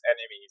worst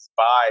enemies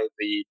by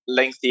the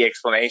lengthy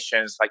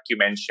explanations like you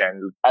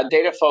mentioned.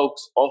 Data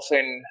folks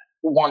often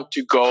want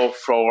to go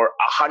for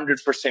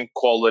 100%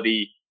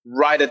 quality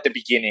right at the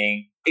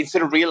beginning,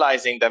 instead of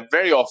realizing that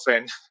very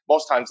often,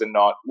 most times than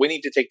not, we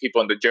need to take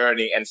people on the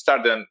journey and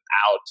start them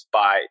out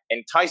by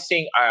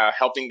enticing,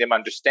 helping them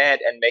understand,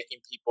 and making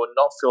people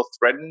not feel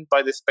threatened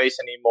by the space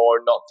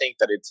anymore, not think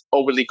that it's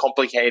overly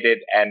complicated.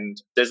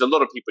 And there's a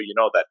lot of people,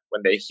 that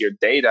when they hear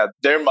data,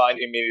 their mind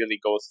immediately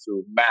goes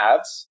to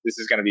maths. This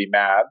is going to be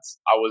maths.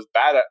 I was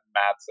bad at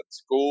maths at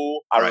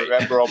school. I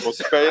remember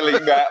almost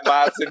failing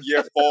maths in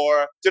year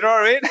 4. Do you know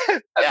what I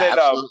mean?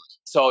 Absolutely.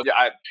 So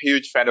I'm a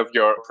huge fan of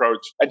your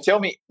approach. And tell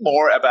me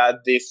more about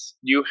this,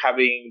 you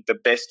having the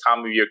best time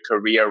of your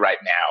career right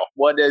now.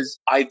 What has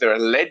either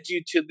led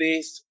you to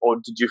this, or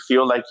did you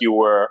feel like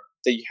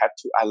that you had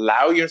to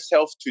allow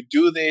yourself to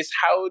do this?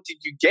 How did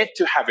you get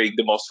to having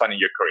the most fun in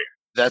your career?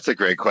 That's a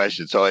great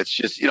question. So it's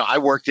just, I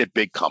worked at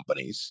big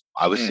companies.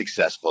 I was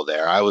successful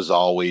there. I was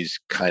always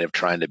kind of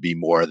trying to be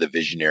more of the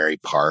visionary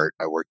part.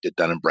 I worked at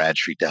Dun &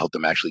 Bradstreet to help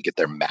them actually get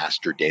their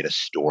master data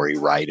story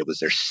right. It was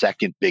their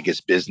second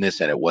biggest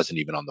business, and it wasn't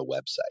even on the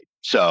website.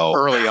 So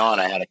early on,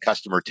 I had a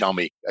customer tell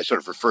me, I sort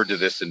of referred to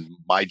this in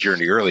my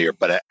journey earlier,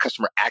 but a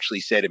customer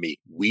actually said to me,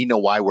 we know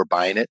why we're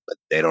buying it, but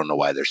they don't know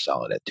why they're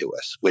selling it to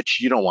us, which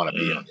you don't want to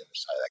be on the other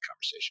side of that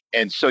conversation.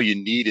 And so you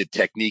needed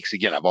techniques.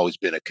 Again, I've always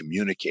been a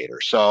communicator.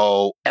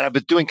 And I've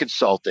been doing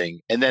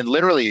consulting. And then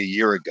literally a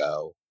year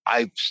ago,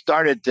 I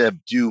started to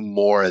do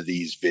more of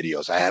these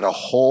videos. I had a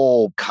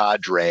whole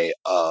cadre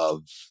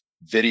of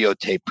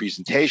videotape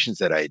presentations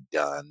that I'd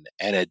done.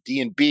 And at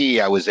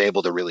D&B, I was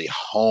able to really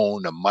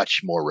hone a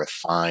much more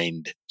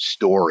refined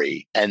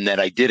story. And then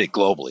I did it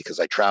globally because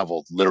I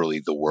traveled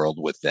literally the world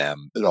with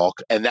them.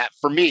 And that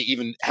for me,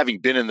 even having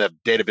been in the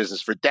data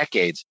business for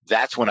decades,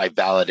 that's when I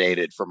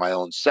validated for my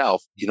own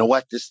self, you know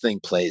what? This thing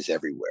plays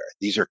everywhere.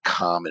 These are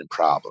common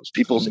problems.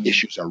 People's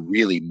issues are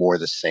really more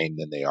the same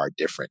than they are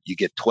different. You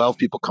get 12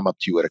 people come up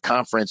to you at a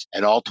conference,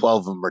 and all 12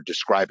 of them are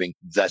describing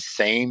the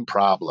same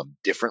problem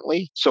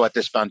differently. So at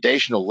this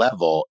foundational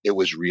level, it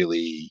was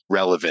really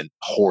relevant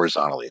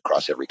horizontally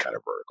across every kind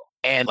of vertical.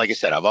 And like I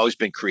said, I've always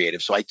been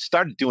creative. So I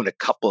started doing a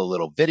couple of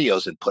little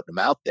videos and putting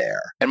them out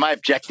there. And my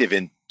objective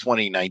in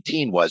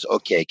 2019 was,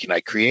 okay, can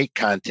I create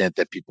content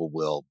that people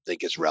will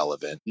think is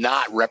relevant,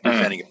 not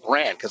representing a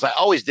brand? Because I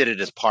always did it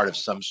as part of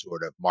some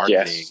sort of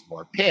marketing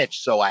or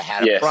pitch. So I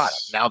had a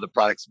product. Now the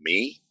product's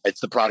me.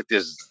 It's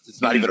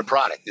not even a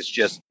product. It's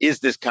just, is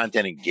this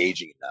content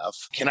engaging enough?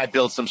 Can I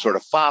build some sort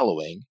of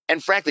following?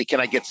 And frankly, can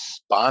I get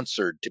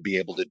sponsored to be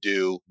able to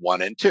do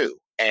 1 and 2?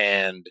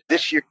 And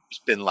this year it's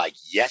been like,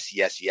 yes,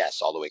 yes, yes,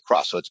 all the way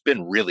across. So it's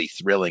been really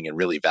thrilling and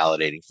really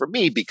validating for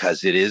me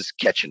because it is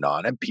catching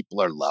on and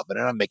people are loving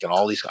it. I'm making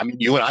all these, I mean,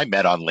 you and I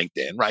met on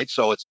LinkedIn, right?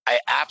 So I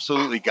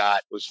absolutely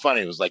it was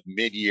funny. It was like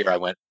mid-year. I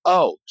went,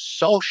 oh,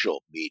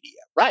 social media,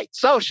 right?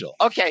 Social.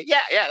 Okay. Yeah.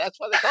 That's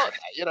why they call it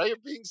that. You're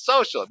being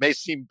social. It may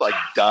seem like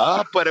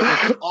duh, but it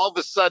was all of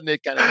a sudden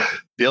it kind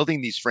of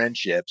building these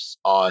friendships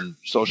on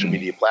social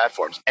media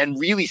platforms and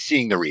really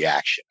seeing the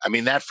reaction. I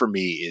mean, that for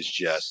me is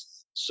just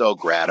so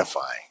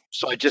gratifying.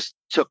 So I just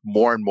took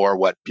more and more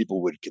what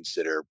people would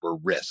consider were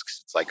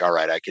risks. It's like, all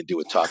right, I can do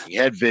a talking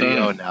head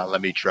video. Now let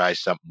me try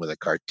something with a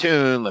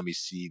cartoon. Let me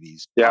see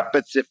these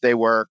puppets if they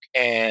work.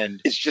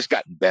 And it's just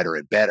gotten better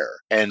and better.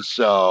 And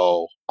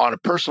so on a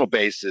personal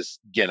basis,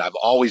 again, I've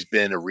always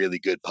been a really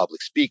good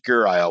public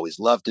speaker. I always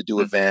loved to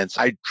do events.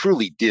 I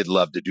truly did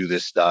love to do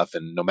this stuff.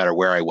 And no matter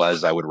where I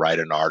was, I would write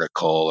an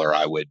article or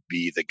I would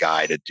be the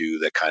guy to do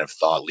the kind of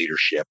thought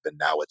leadership. And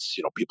now it's,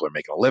 people are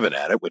making a living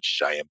at it,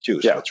 which I am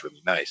too. So it's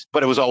really nice.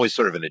 But it was always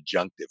sort of an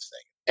adjunctive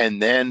thing. And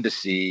then to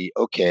see,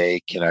 okay,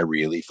 can I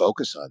really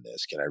focus on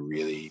this? Can I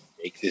really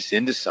make this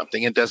into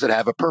something? And does it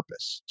have a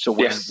purpose? So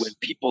when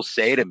people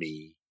say to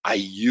me, I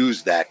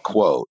use that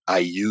quote, I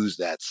use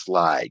that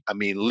slide. I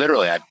mean,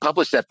 literally, I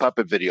published that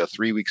puppet video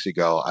 3 weeks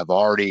ago.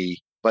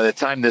 By the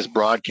time this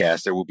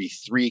broadcast, there will be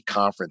 3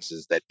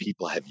 conferences that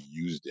people have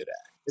used it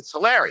at. It's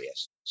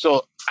hilarious.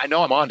 So I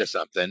know I'm onto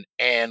something.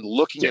 And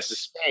looking at the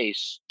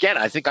space, again,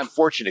 I think I'm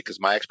fortunate because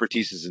my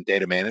expertise is in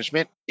data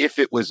management. If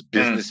it was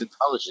business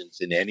intelligence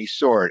in any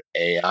sort,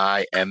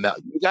 AI, ML,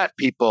 you got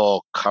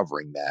people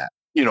covering that.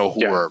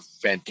 Who are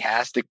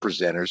fantastic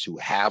presenters, who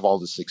have all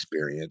this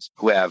experience,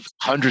 who have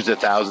hundreds of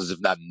thousands, if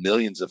not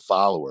millions of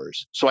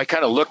followers. So I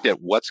kind of looked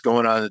at what's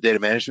going on in the data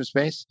management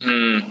space.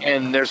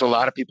 And there's a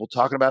lot of people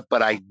talking about it,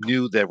 but I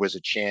knew there was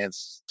a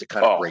chance to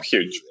kind of break through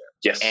there.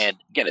 Yes. And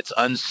again, it's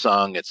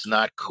unsung. It's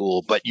not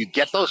cool, but you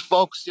get those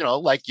folks,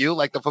 like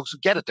the folks who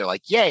get it. They're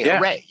like, yay,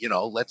 hooray,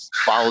 let's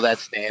follow that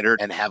standard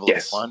and have a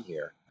little fun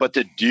here. But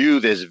to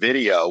do this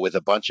video with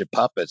a bunch of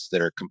puppets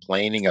that are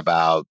complaining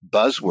about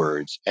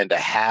buzzwords and to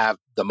have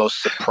the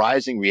most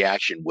surprising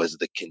reaction was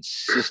the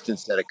consistent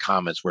set of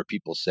comments where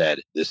people said,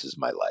 this is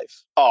my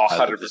life. Oh,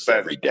 100%.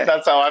 Every day.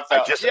 That's how I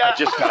felt. I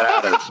just got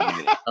out of this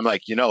meeting. I'm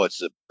like,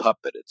 it's a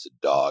puppet. It's a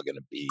dog and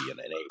a bee and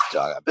an ape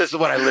dog. This is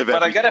what I live in.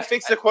 But I got to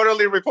fix the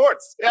quarterly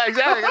reports. Yeah,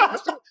 exactly.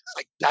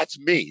 Like, that's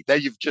me.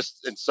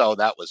 And so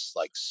that was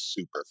like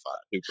super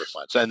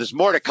fun. So, and there's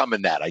more to come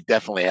in that. I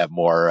definitely have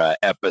more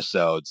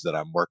episodes that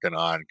I'm working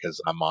on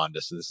because I'm on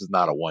this. This is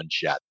not a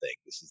one-shot thing.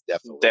 This is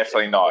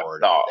definitely not.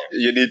 No,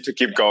 you need to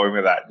keep going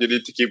with that. You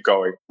need to keep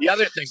going. The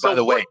other thing, by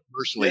the way,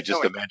 personally,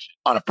 just to mention,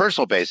 on a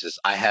personal basis,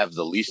 I have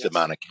the least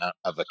amount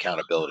of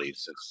accountability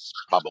since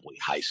probably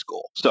high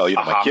school. So,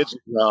 my kids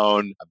are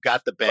grown. I've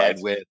got the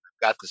bandwidth.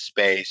 Got the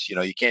space,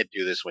 you can't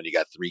do this when you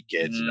got 3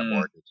 kids and a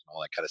mortgage and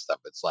all that kind of stuff.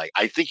 It's like,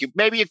 I think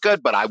maybe you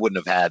could, but I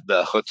wouldn't have had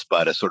the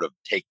chutzpah to sort of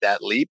take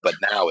that leap. But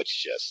now it's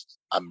just,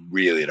 I'm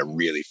really in a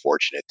really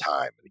fortunate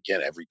time. And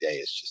again, every day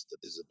is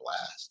a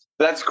blast.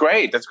 That's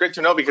great. That's great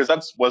to know because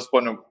that was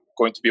going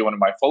to be one of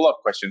my follow-up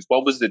questions.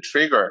 What was the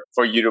trigger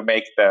for you to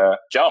make the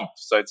jump?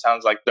 So it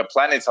sounds like the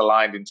planets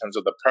aligned in terms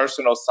of the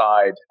personal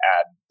side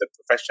and the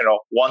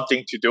professional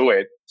wanting to do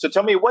it. So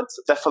tell me, what's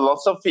the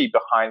philosophy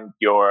behind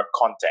your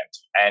content?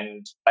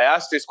 And I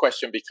ask this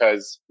question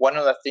because one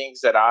of the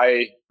things that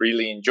I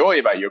really enjoy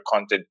about your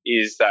content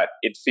is that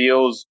it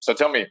feels, so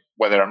tell me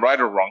whether I'm right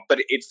or wrong, but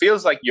it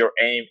feels like your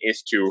aim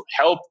is to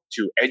help,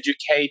 to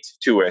educate,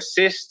 to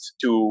assist,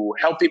 to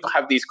help people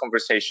have these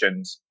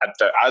conversations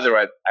either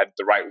at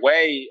the right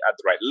way, at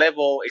the right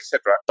level,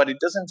 etc. But it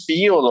doesn't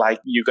feel like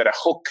you got a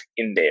hook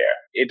in there.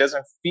 It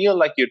doesn't feel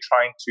like you're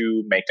trying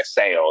to make a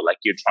sale, like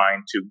you're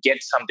trying to get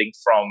something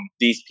from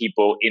these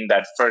people in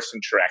that first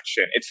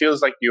interaction. It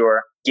feels like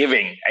you're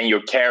giving and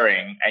you're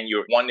caring and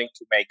you're wanting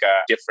to make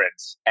a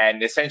difference.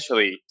 And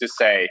essentially to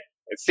say,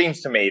 it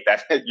seems to me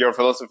that your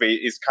philosophy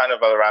is kind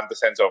of around the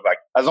sense of like,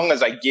 as long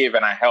as I give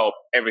and I help,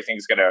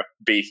 everything's going to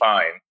be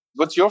fine.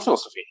 What's your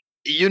philosophy?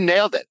 You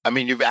nailed it. I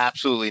mean, you've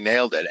absolutely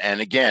nailed it.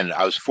 And again,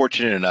 I was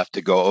fortunate enough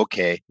to go,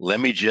 okay, let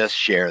me just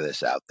share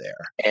this out there.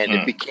 And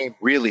it became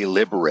really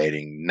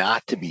liberating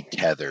not to be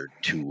tethered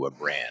to a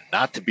brand,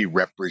 not to be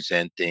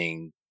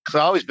representing Because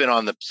I've always been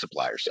on the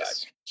supplier side.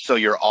 Yes. So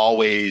you're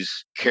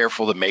always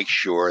careful to make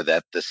sure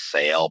that the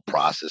sale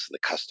process and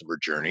the customer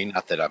journey,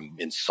 not that I'm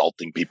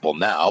insulting people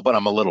now, but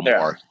I'm a little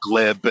more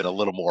glib and a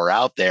little more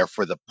out there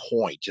for the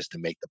point, just to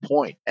make the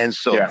point. And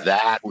so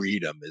that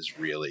freedom is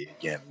really,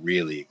 again,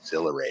 really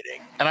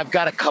exhilarating. And I've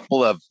got a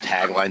couple of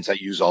taglines I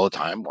use all the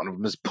time. One of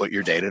them is put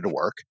your data to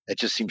work. It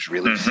just seems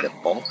really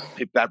simple.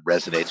 That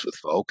resonates with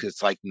folks.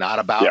 It's like not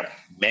about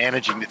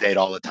managing the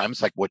data all the time.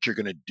 It's like what you're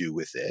going to do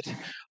with it.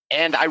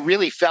 And I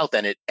really felt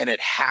and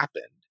it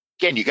happened.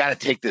 Again, you got to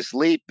take this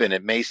leap, and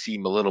it may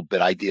seem a little bit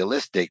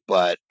idealistic,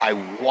 but I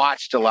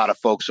watched a lot of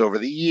folks over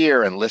the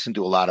year and listened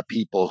to a lot of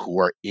people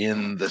who are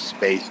in the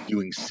space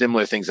doing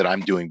similar things that I'm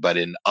doing, but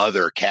in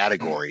other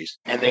categories.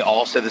 And they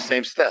all said the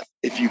same stuff.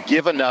 If you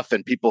give enough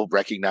and people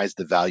recognize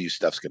the value,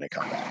 stuff's going to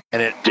come back.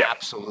 And it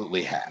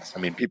absolutely has. I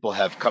mean, people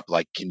have come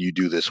like, can you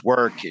do this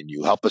work? Can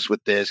you help us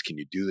with this? Can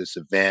you do this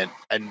event?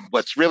 And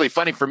what's really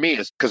funny for me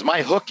is because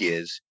my hook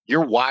is,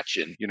 you're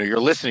watching,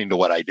 you're listening to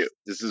what I do.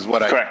 This is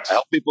what I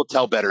help people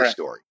tell better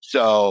stories.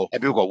 So,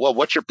 and people go, well,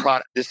 what's your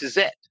product? This is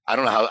it. I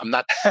don't know how, I'm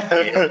not enough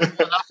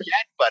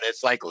yet, but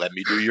it's like, let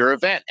me do your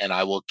event and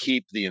I will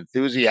keep the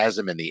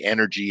enthusiasm and the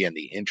energy and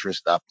the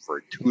interest up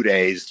for 2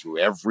 days through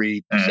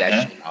every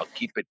session. I'll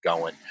keep it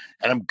going.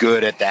 And I'm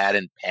good at that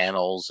in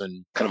panels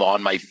and kind of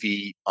on my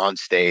feet on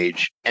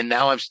stage. And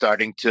now I'm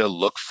starting to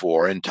look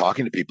for and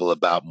talking to people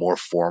about more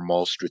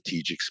formal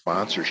strategic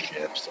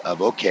sponsorships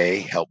of, okay,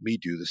 help me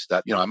do this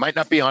stuff. I might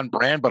not be on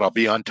brand, but I'll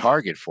be on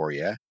target for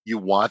you. You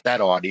want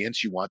that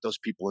audience. You want those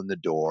people in the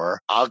door.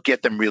 I'll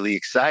get them really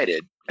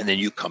excited. And then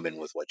you come in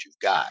with what you've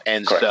got.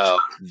 And so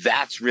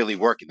that's really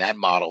working. That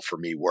model for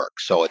me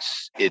works. So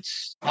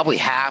it's probably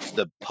half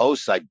the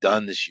posts I've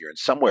done this year and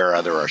somewhere or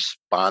other are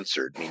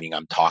sponsored, meaning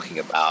I'm talking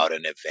about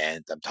an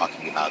event. I'm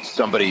talking about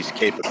somebody's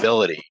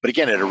capability. But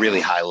again, at a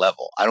really high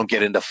level. I don't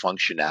get into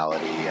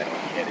functionality. I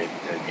don't get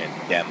into,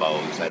 again,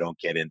 demos. I don't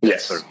get into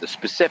sort of the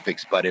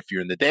specifics. But if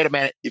you're in the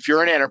data if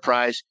you're an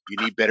enterprise, you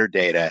need better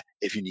data.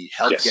 If you need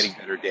help getting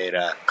better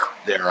data,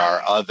 there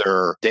are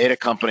other data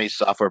companies,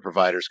 software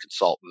providers,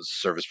 consultants,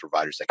 service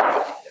providers that can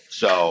help you.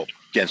 So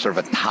again, sort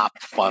of a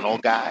top funnel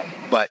guy,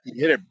 but you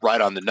hit it right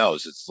on the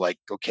nose. It's like,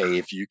 okay,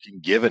 if you can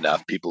give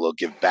enough, people will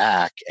give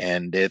back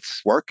and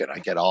it's working.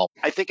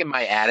 I think in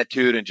my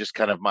attitude and just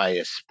kind of my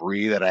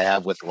esprit that I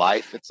have with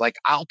life, it's like,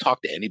 I'll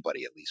talk to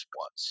anybody at least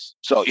once.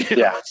 So,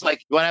 it's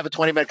like, you want to have a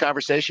 20-minute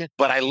conversation?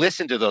 But I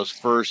listen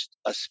to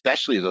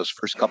especially those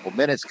first couple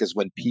minutes, because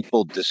when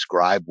people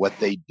describe what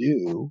they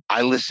do,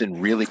 I listen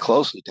really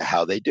closely to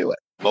how they do it.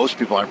 Most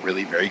people aren't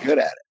really very good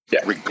at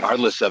it,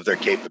 regardless of their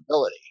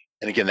capability.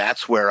 And again,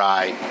 that's where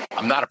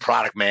I'm not a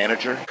product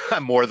manager.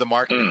 I'm more the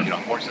marketing,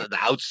 more the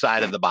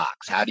outside of the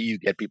box. How do you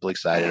get people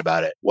excited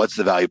about it? What's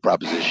the value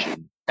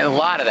proposition? And a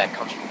lot of that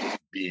comes from just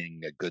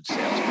being a good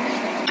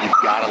salesperson.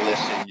 You've got to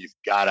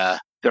listen.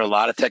 There are a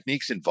lot of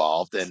techniques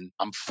involved, and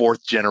I'm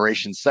 4th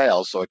generation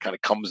sales, so it kind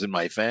of comes in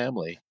my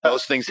family.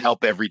 Those things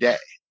help every day.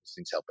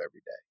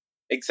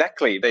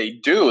 Exactly. They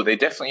do. They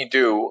definitely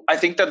do. I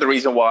think that the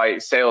reason why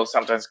sales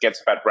sometimes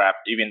gets a bad rap,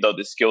 even though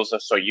the skills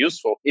are so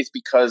useful, is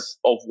because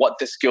of what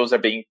the skills are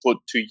being put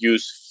to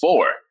use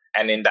for.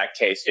 And in that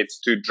case, it's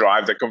to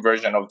drive the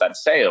conversion of that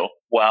sale.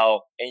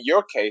 Well, in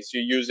your case,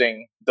 you're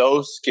using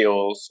those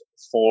skills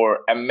for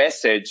a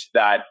message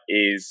that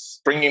is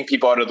bringing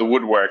people out of the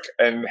woodwork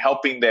and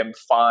helping them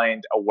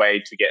find a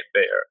way to get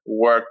their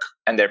work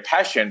and their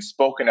passion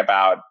spoken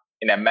about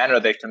in a manner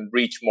that can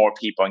reach more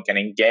people and can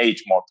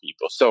engage more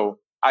people. So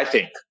I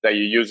think that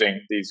you're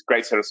using these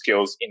great set of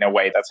skills in a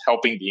way that's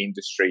helping the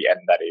industry, and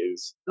that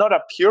is not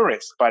a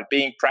purist, but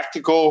being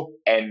practical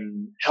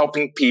and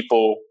helping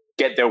people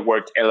get their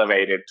work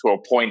elevated to a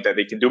point that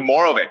they can do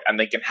more of it and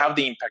they can have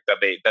the impact that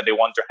they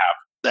want to have.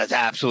 That's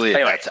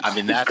absolutely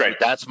it.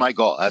 That's my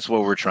goal. That's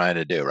what we're trying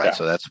to do, right? Yeah.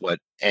 So that's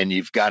and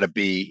you've got to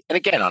be, and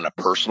again, on a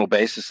personal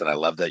basis, and I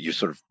love that you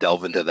sort of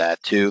delve into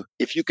that too.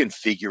 If you can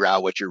figure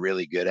out what you're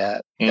really good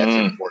at, that's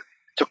important.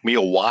 It took me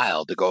a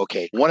while to go,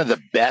 okay, one of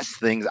the best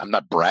things, I'm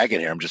not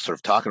bragging here, I'm just sort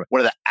of talking about,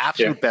 one of the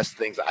absolute best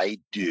things I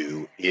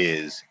do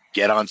is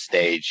get on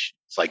stage.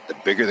 It's like the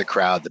bigger the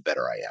crowd, the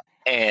better I am.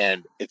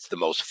 And it's the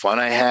most fun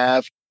I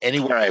have.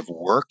 Anywhere I've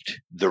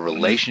worked, the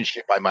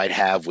relationship I might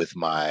have with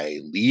my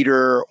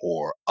leader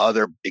or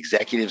other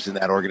executives in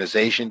that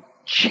organization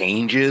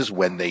changes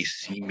when they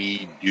see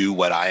me do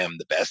what I am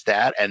the best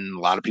at. And a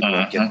lot of people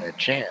don't get that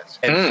chance.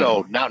 And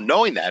so now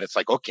knowing that, it's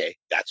like, okay,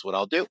 that's what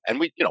I'll do.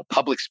 And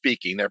public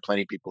speaking, there are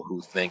plenty of people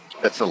who think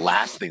that's the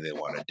last thing they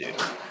want to do.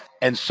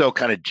 And so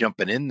kind of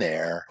jumping in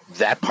there,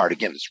 that part,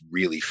 again, is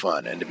really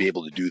fun. And to be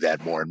able to do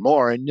that more and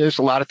more. And there's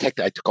a lot of tech.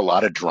 I took a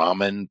lot of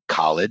drama in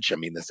college. I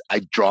mean, I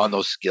draw on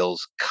those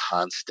skills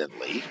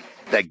constantly.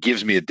 That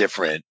gives me a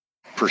different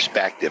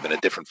perspective and a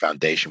different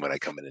foundation when I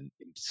come into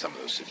some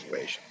of those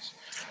situations.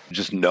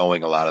 Just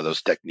knowing a lot of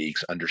those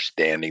techniques,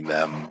 understanding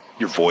them,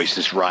 your voice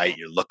is right,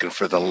 you're looking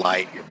for the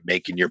light, you're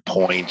making your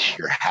points,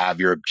 you have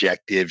your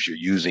objectives, you're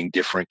using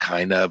different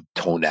kind of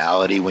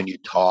tonality when you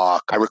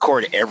talk. I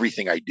record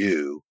everything I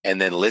do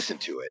and then listen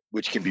to it,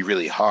 which can be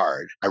really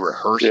hard. I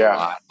rehearse a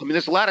lot. I mean,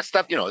 there's a lot of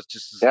stuff, it's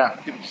just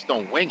people just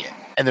don't wing it.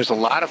 And there's a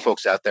lot of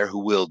folks out there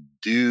who will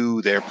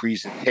do their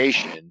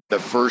presentation the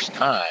first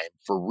time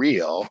for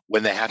real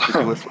when they have to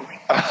do it for real.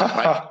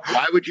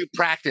 Why would you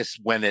practice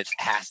when it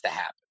has to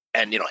happen?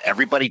 And,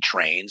 everybody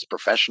trains,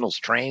 professionals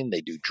train,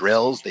 they do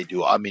drills,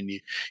 you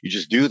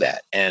just do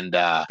that. And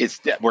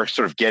we're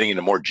sort of getting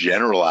into more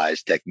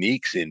generalized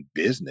techniques in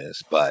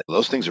business, but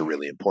those things are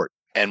really important.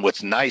 And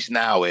what's nice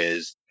now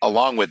is,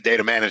 along with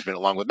data management,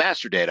 along with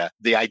master data,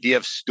 the idea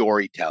of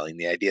storytelling,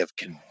 the idea of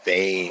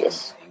conveying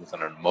things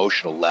on an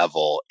emotional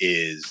level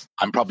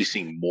I'm probably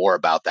seeing more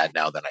about that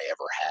now than I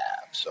ever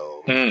have.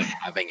 So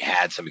having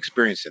had some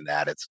experience in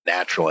that, it's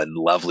natural and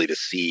lovely to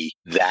see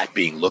that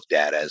being looked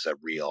at as a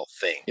real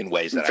thing in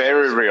ways that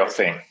very real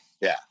thing.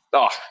 Yeah.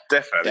 Oh,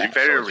 definitely.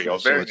 Very real.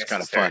 So it's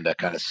kind of fun to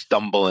kind of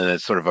stumble in.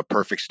 It's sort of a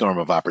perfect storm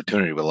of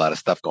opportunity with a lot of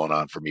stuff going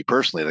on for me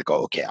personally to go,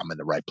 okay, I'm in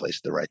the right place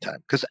at the right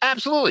time. Because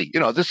absolutely,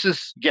 this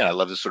is, again, I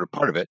love this sort of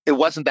part of it. It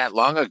wasn't that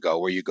long ago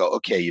where you go,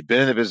 okay, you've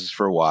been in the business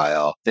for a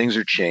while. Things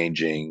are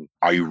changing.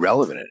 Are you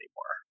relevant anymore?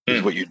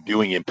 Is what you're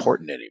doing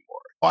important anymore?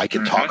 I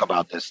can talk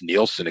about this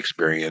Nielsen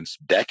experience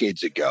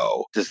decades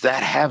ago. Does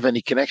that have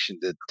any connection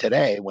to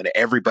today when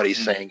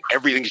everybody's saying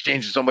everything's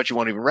changing so much you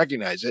won't even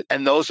recognize it?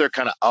 And those are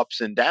kind of ups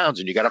and downs,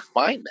 and you got to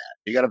find that.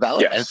 You got to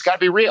validate it. And it's got to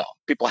be real.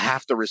 People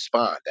have to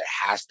respond. There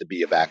has to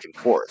be a back and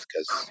forth,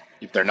 because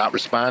if they're not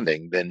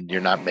responding, then you're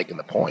not making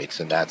the points.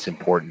 And that's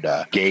important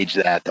to gauge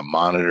that, to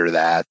monitor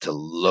that, to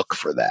look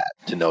for that,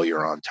 to know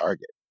you're on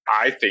target.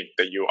 I think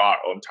that you are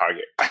on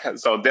target.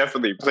 So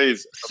definitely,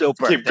 please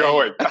keep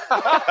going.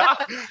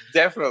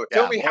 Definitely.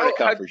 Tell me how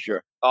for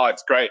sure. Oh,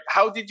 it's great.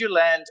 How did you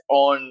land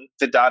on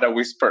the Data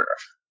Whisperer?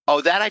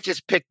 Oh, that I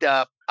just picked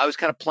up. I was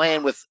kind of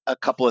playing with a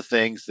couple of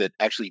things that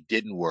actually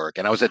didn't work.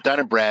 And I was at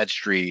Dun &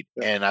 Bradstreet,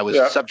 and I was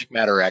a subject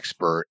matter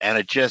expert, and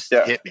it just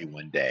hit me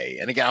one day.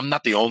 And again, I'm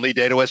not the only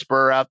data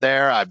whisperer out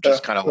there. I've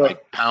just kind of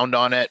pound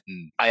on it.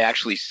 And I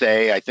actually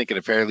say, I think in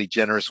a fairly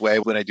generous way,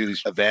 when I do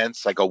these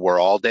events, I go, we're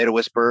all data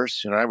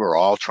whisperers. We're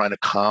all trying to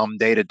calm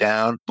data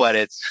down. But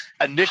it's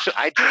initially,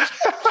 I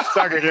just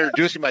started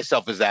introducing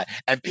myself as that.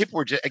 And people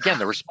were just, again,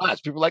 the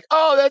response, people were like,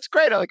 oh, that's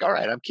great. I'm like, all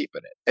right, I'm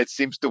keeping it. It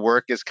seems to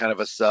work as kind of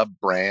a sub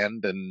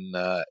brand, and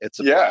it's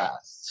a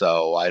blast.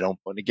 So I don't,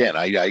 and again,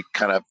 I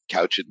kind of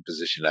couch it and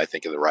position it, I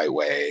think, in the right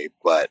way.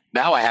 But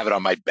now I have it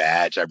on my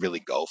badge. I really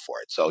go for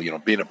it. So,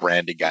 being a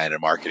branding guy and a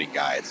marketing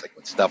guy, it's like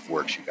when stuff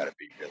works, you got to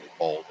be really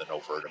bold and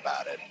overt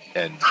about it.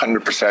 And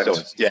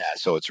 100%.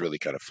 So it's really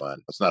kind of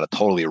fun. It's not a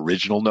totally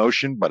original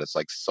notion, but it's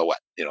like, so what?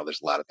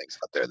 There's a lot of things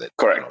out there that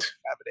gravitate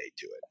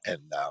to it.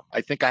 And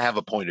I think I have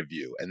a point of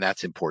view, and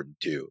that's important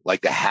too.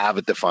 Like to have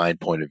a defined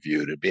point of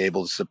view, to be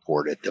able to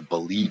support it, to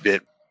believe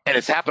it. And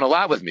it's happened a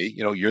lot with me.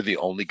 You're the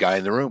only guy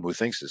in the room who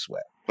thinks this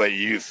way. But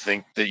you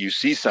think that you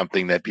see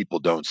something that people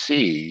don't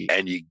see,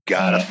 and you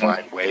got to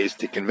find ways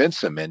to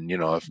convince them. And,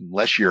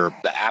 unless you're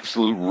the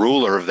absolute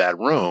ruler of that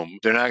room,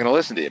 they're not going to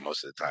listen to you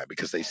most of the time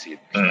because they see it.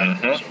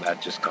 So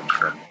that just comes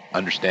from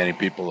understanding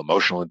people,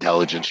 emotional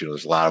intelligence.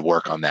 There's a lot of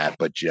work on that,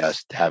 but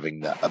just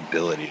having the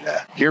ability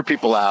to hear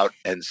people out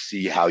and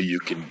see how you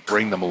can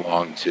bring them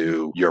along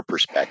to your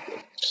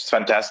perspective. It's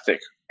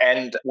fantastic.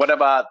 And what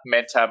about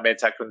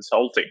Meta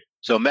Consulting?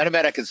 So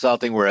Meta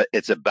Consulting, where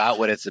it's about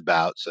what it's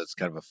about. So it's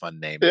kind of a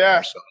fun name.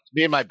 Yeah. So it's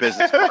me and my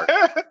business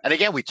partner. And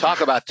again, we talk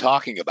about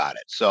talking about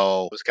it.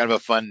 So it was kind of a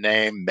fun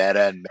name,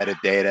 Meta and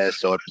metadata.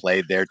 So it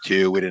played there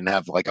too. We didn't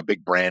have like a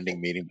big branding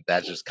meeting, but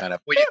that's just kind of,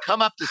 when you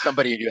come up to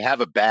somebody and you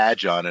have a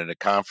badge on at a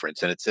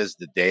conference and it says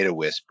the Data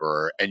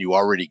Whisperer, and you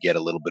already get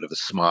a little bit of a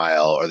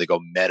smile, or they go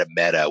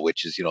meta,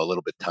 which is, a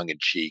little bit tongue in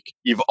cheek.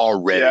 You've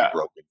already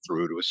broken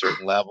through to a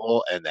certain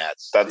level. And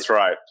that's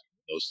right.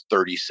 Those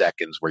 30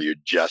 seconds where you're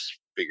just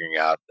figuring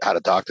out how to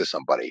talk to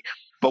somebody.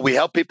 But we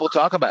help people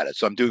talk about it.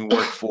 So I'm doing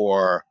work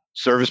for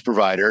service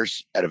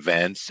providers at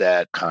events,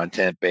 at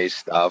content-based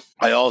stuff.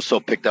 I also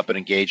picked up an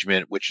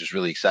engagement, which is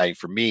really exciting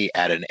for me,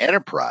 at an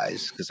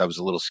enterprise, because I was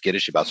a little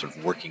skittish about sort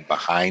of working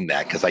behind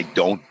that, because I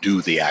don't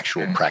do the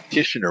actual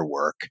practitioner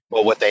work.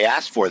 But what they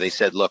asked for, they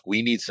said, look,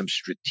 we need some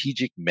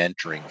strategic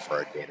mentoring for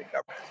our data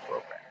governance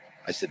program.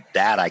 I said,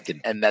 that I can.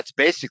 And that's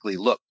basically,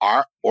 look,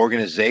 our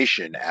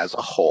organization as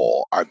a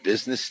whole, our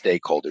business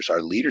stakeholders,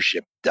 our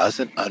leadership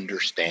doesn't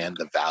understand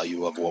the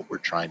value of what we're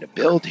trying to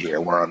build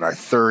here. We're on our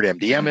third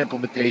MDM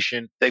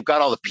implementation. They've got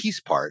all the piece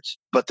parts,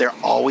 but they're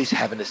always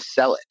having to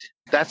sell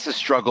it. That's the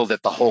struggle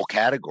that the whole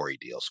category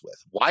deals with.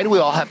 Why do we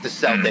all have to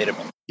sell data?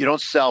 You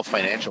don't sell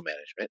financial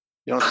management.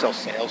 You don't sell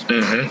sales.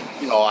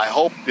 I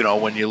hope,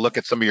 when you look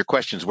at some of your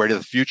questions, where to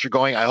the future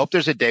going? I hope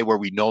there's a day where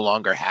we no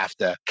longer have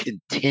to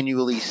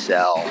continually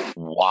sell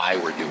why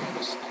we're doing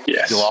this.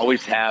 Yes. You'll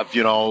always have,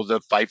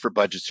 the fight for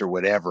budgets or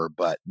whatever,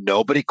 but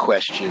nobody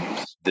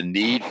questions the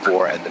need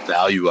for and the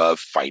value of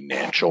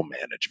financial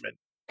management,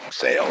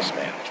 sales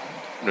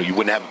management. you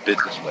wouldn't have a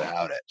business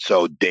without it.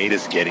 So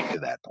data's getting to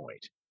that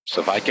point. So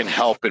if I can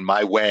help in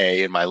my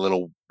way, in my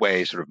little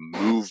way, sort of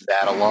move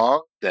that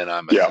along, then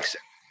I'm a success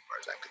as far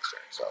as I'm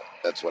concerned. So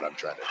that's what I'm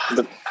trying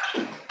to do.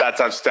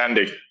 That's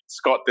outstanding.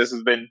 Scott, this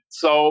has been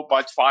so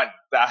much fun.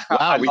 Wow,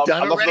 I love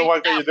the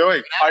work that you're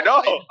doing. I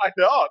know.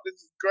 This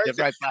is great.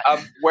 Right,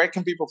 where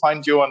can people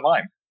find you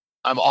online?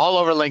 I'm all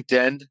over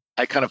LinkedIn.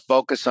 I kind of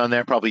focus on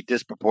there probably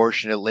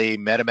disproportionately.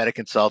 Meta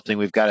Consulting,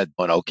 we've got an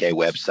okay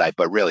website,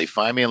 but really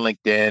find me on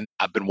LinkedIn.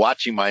 I've been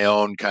watching my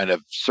own kind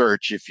of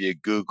search. If you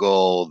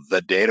Google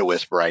the Data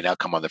Whisperer, I now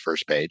come on the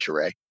first page,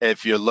 hooray.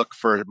 If you look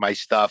for my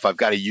stuff, I've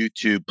got a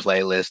YouTube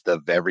playlist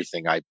of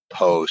everything I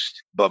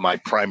post, but my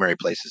primary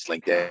place is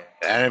LinkedIn.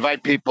 And I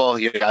invite people,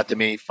 you got to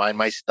me, find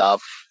my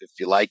stuff. If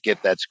you like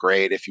it, that's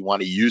great. If you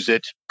want to use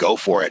it, go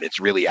for it. It's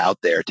really out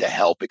there to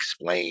help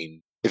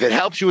explain. If it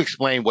helps you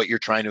explain what you're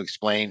trying to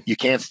explain, you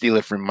can't steal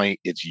it from me.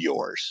 It's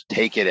yours.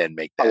 Take it and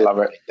make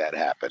that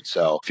happen.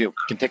 So if you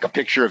can take a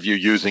picture of you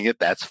using it,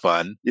 that's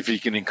fun. If you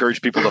can encourage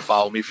people to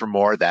follow me for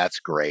more, that's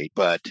great.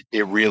 But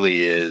it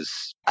really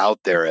is out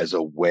there as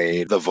a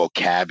way, the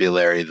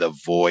vocabulary, the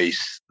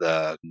voice,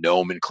 the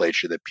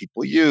nomenclature that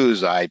people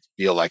use. I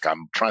feel like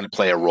I'm trying to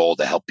play a role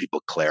to help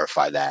people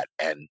clarify that.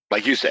 And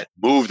like you said,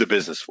 move the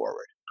business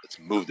forward. Let's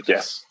move the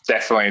business.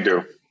 Yes, definitely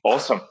do.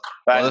 Awesome.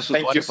 Well,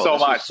 thank you so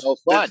much. So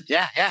fun.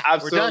 Yeah.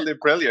 Absolutely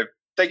brilliant.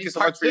 Thank you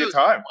so much for your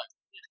time.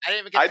 I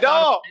didn't even get to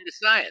talk data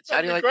science. How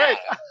do you like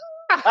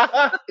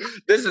that?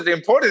 This is the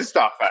important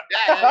stuff.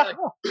 Yeah.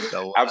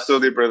 So,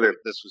 absolutely brilliant.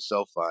 This was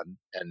so fun.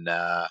 And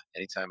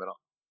anytime at all.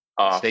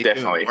 Stay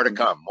definitely. tuned. More to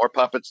come. More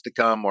puppets to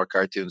come. More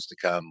cartoons to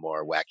come.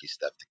 More wacky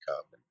stuff to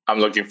come. I'm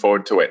looking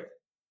forward to it.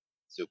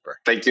 Super.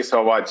 Thank you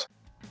so much.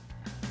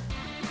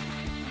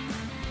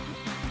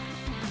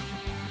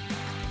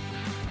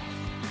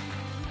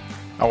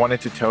 I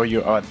wanted to tell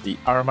you about the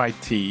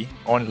RMIT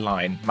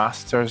online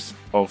Masters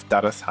of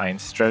Data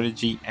Science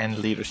Strategy and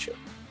Leadership.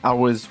 I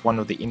was one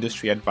of the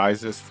industry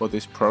advisors for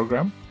this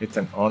program. It's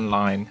an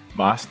online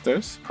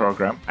master's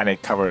program and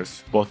it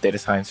covers both data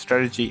science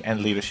strategy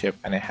and leadership,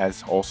 and it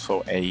has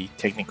also a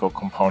technical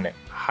component.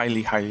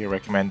 Highly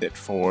recommend it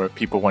for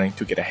people wanting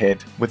to get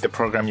ahead. With the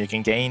program, you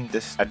can gain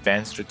this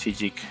advanced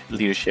strategic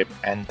leadership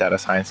and data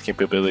science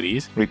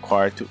capabilities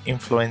required to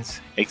influence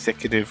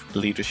executive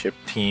leadership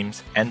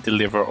teams and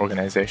deliver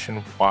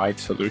organization-wide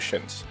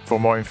solutions. For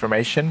more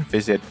information,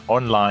 visit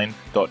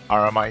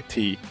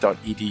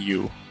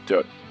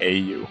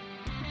online.rmit.edu.au.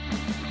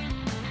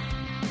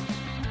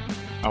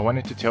 I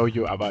wanted to tell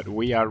you about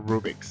We Are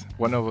Rubix,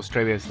 one of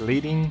Australia's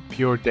leading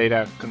pure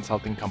data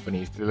consulting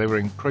companies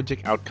delivering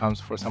project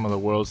outcomes for some of the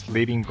world's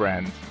leading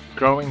brands.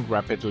 Growing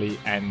rapidly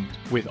and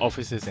with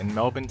offices in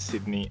Melbourne,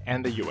 Sydney,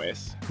 and the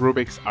US,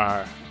 Rubix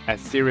are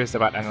as serious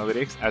about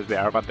analytics as they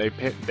are about their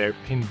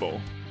pinball.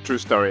 True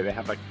story, they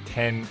have like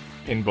 10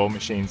 pinball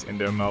machines in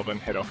their Melbourne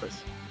head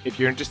office. If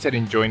you're interested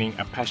in joining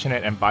a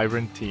passionate and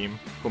vibrant team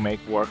who make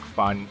work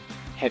fun,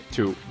 head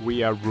to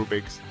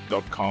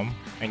wearerubix.com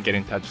and get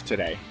in touch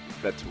today.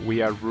 That's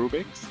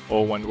wearerubix,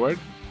 all one word,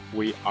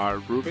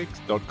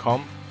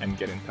 wearerubix.com, and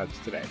get in touch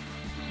today.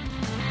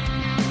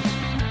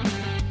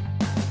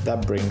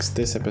 That brings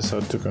this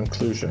episode to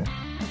conclusion.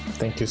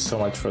 Thank you so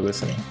much for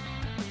listening.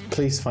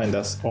 Please find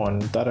us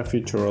on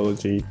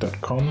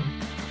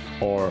datafuturology.com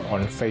or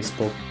on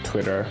Facebook,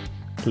 Twitter,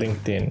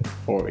 LinkedIn,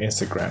 or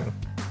Instagram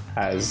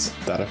as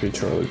Data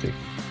Futurology.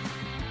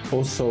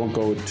 Also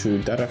go to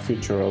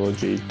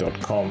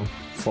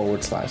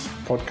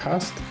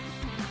datafuturology.com/podcast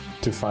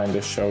to find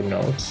the show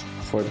notes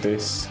for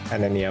this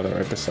and any other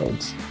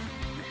episodes.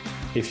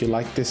 If you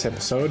liked this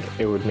episode,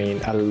 it would mean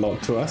a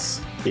lot to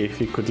us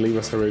if you could leave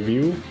us a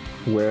review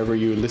wherever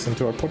you listen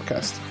to our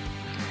podcast.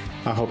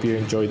 I hope you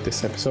enjoyed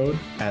this episode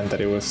and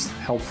that it was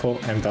helpful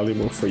and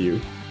valuable for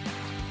you.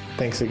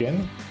 Thanks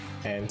again,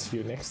 and see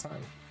you next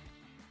time.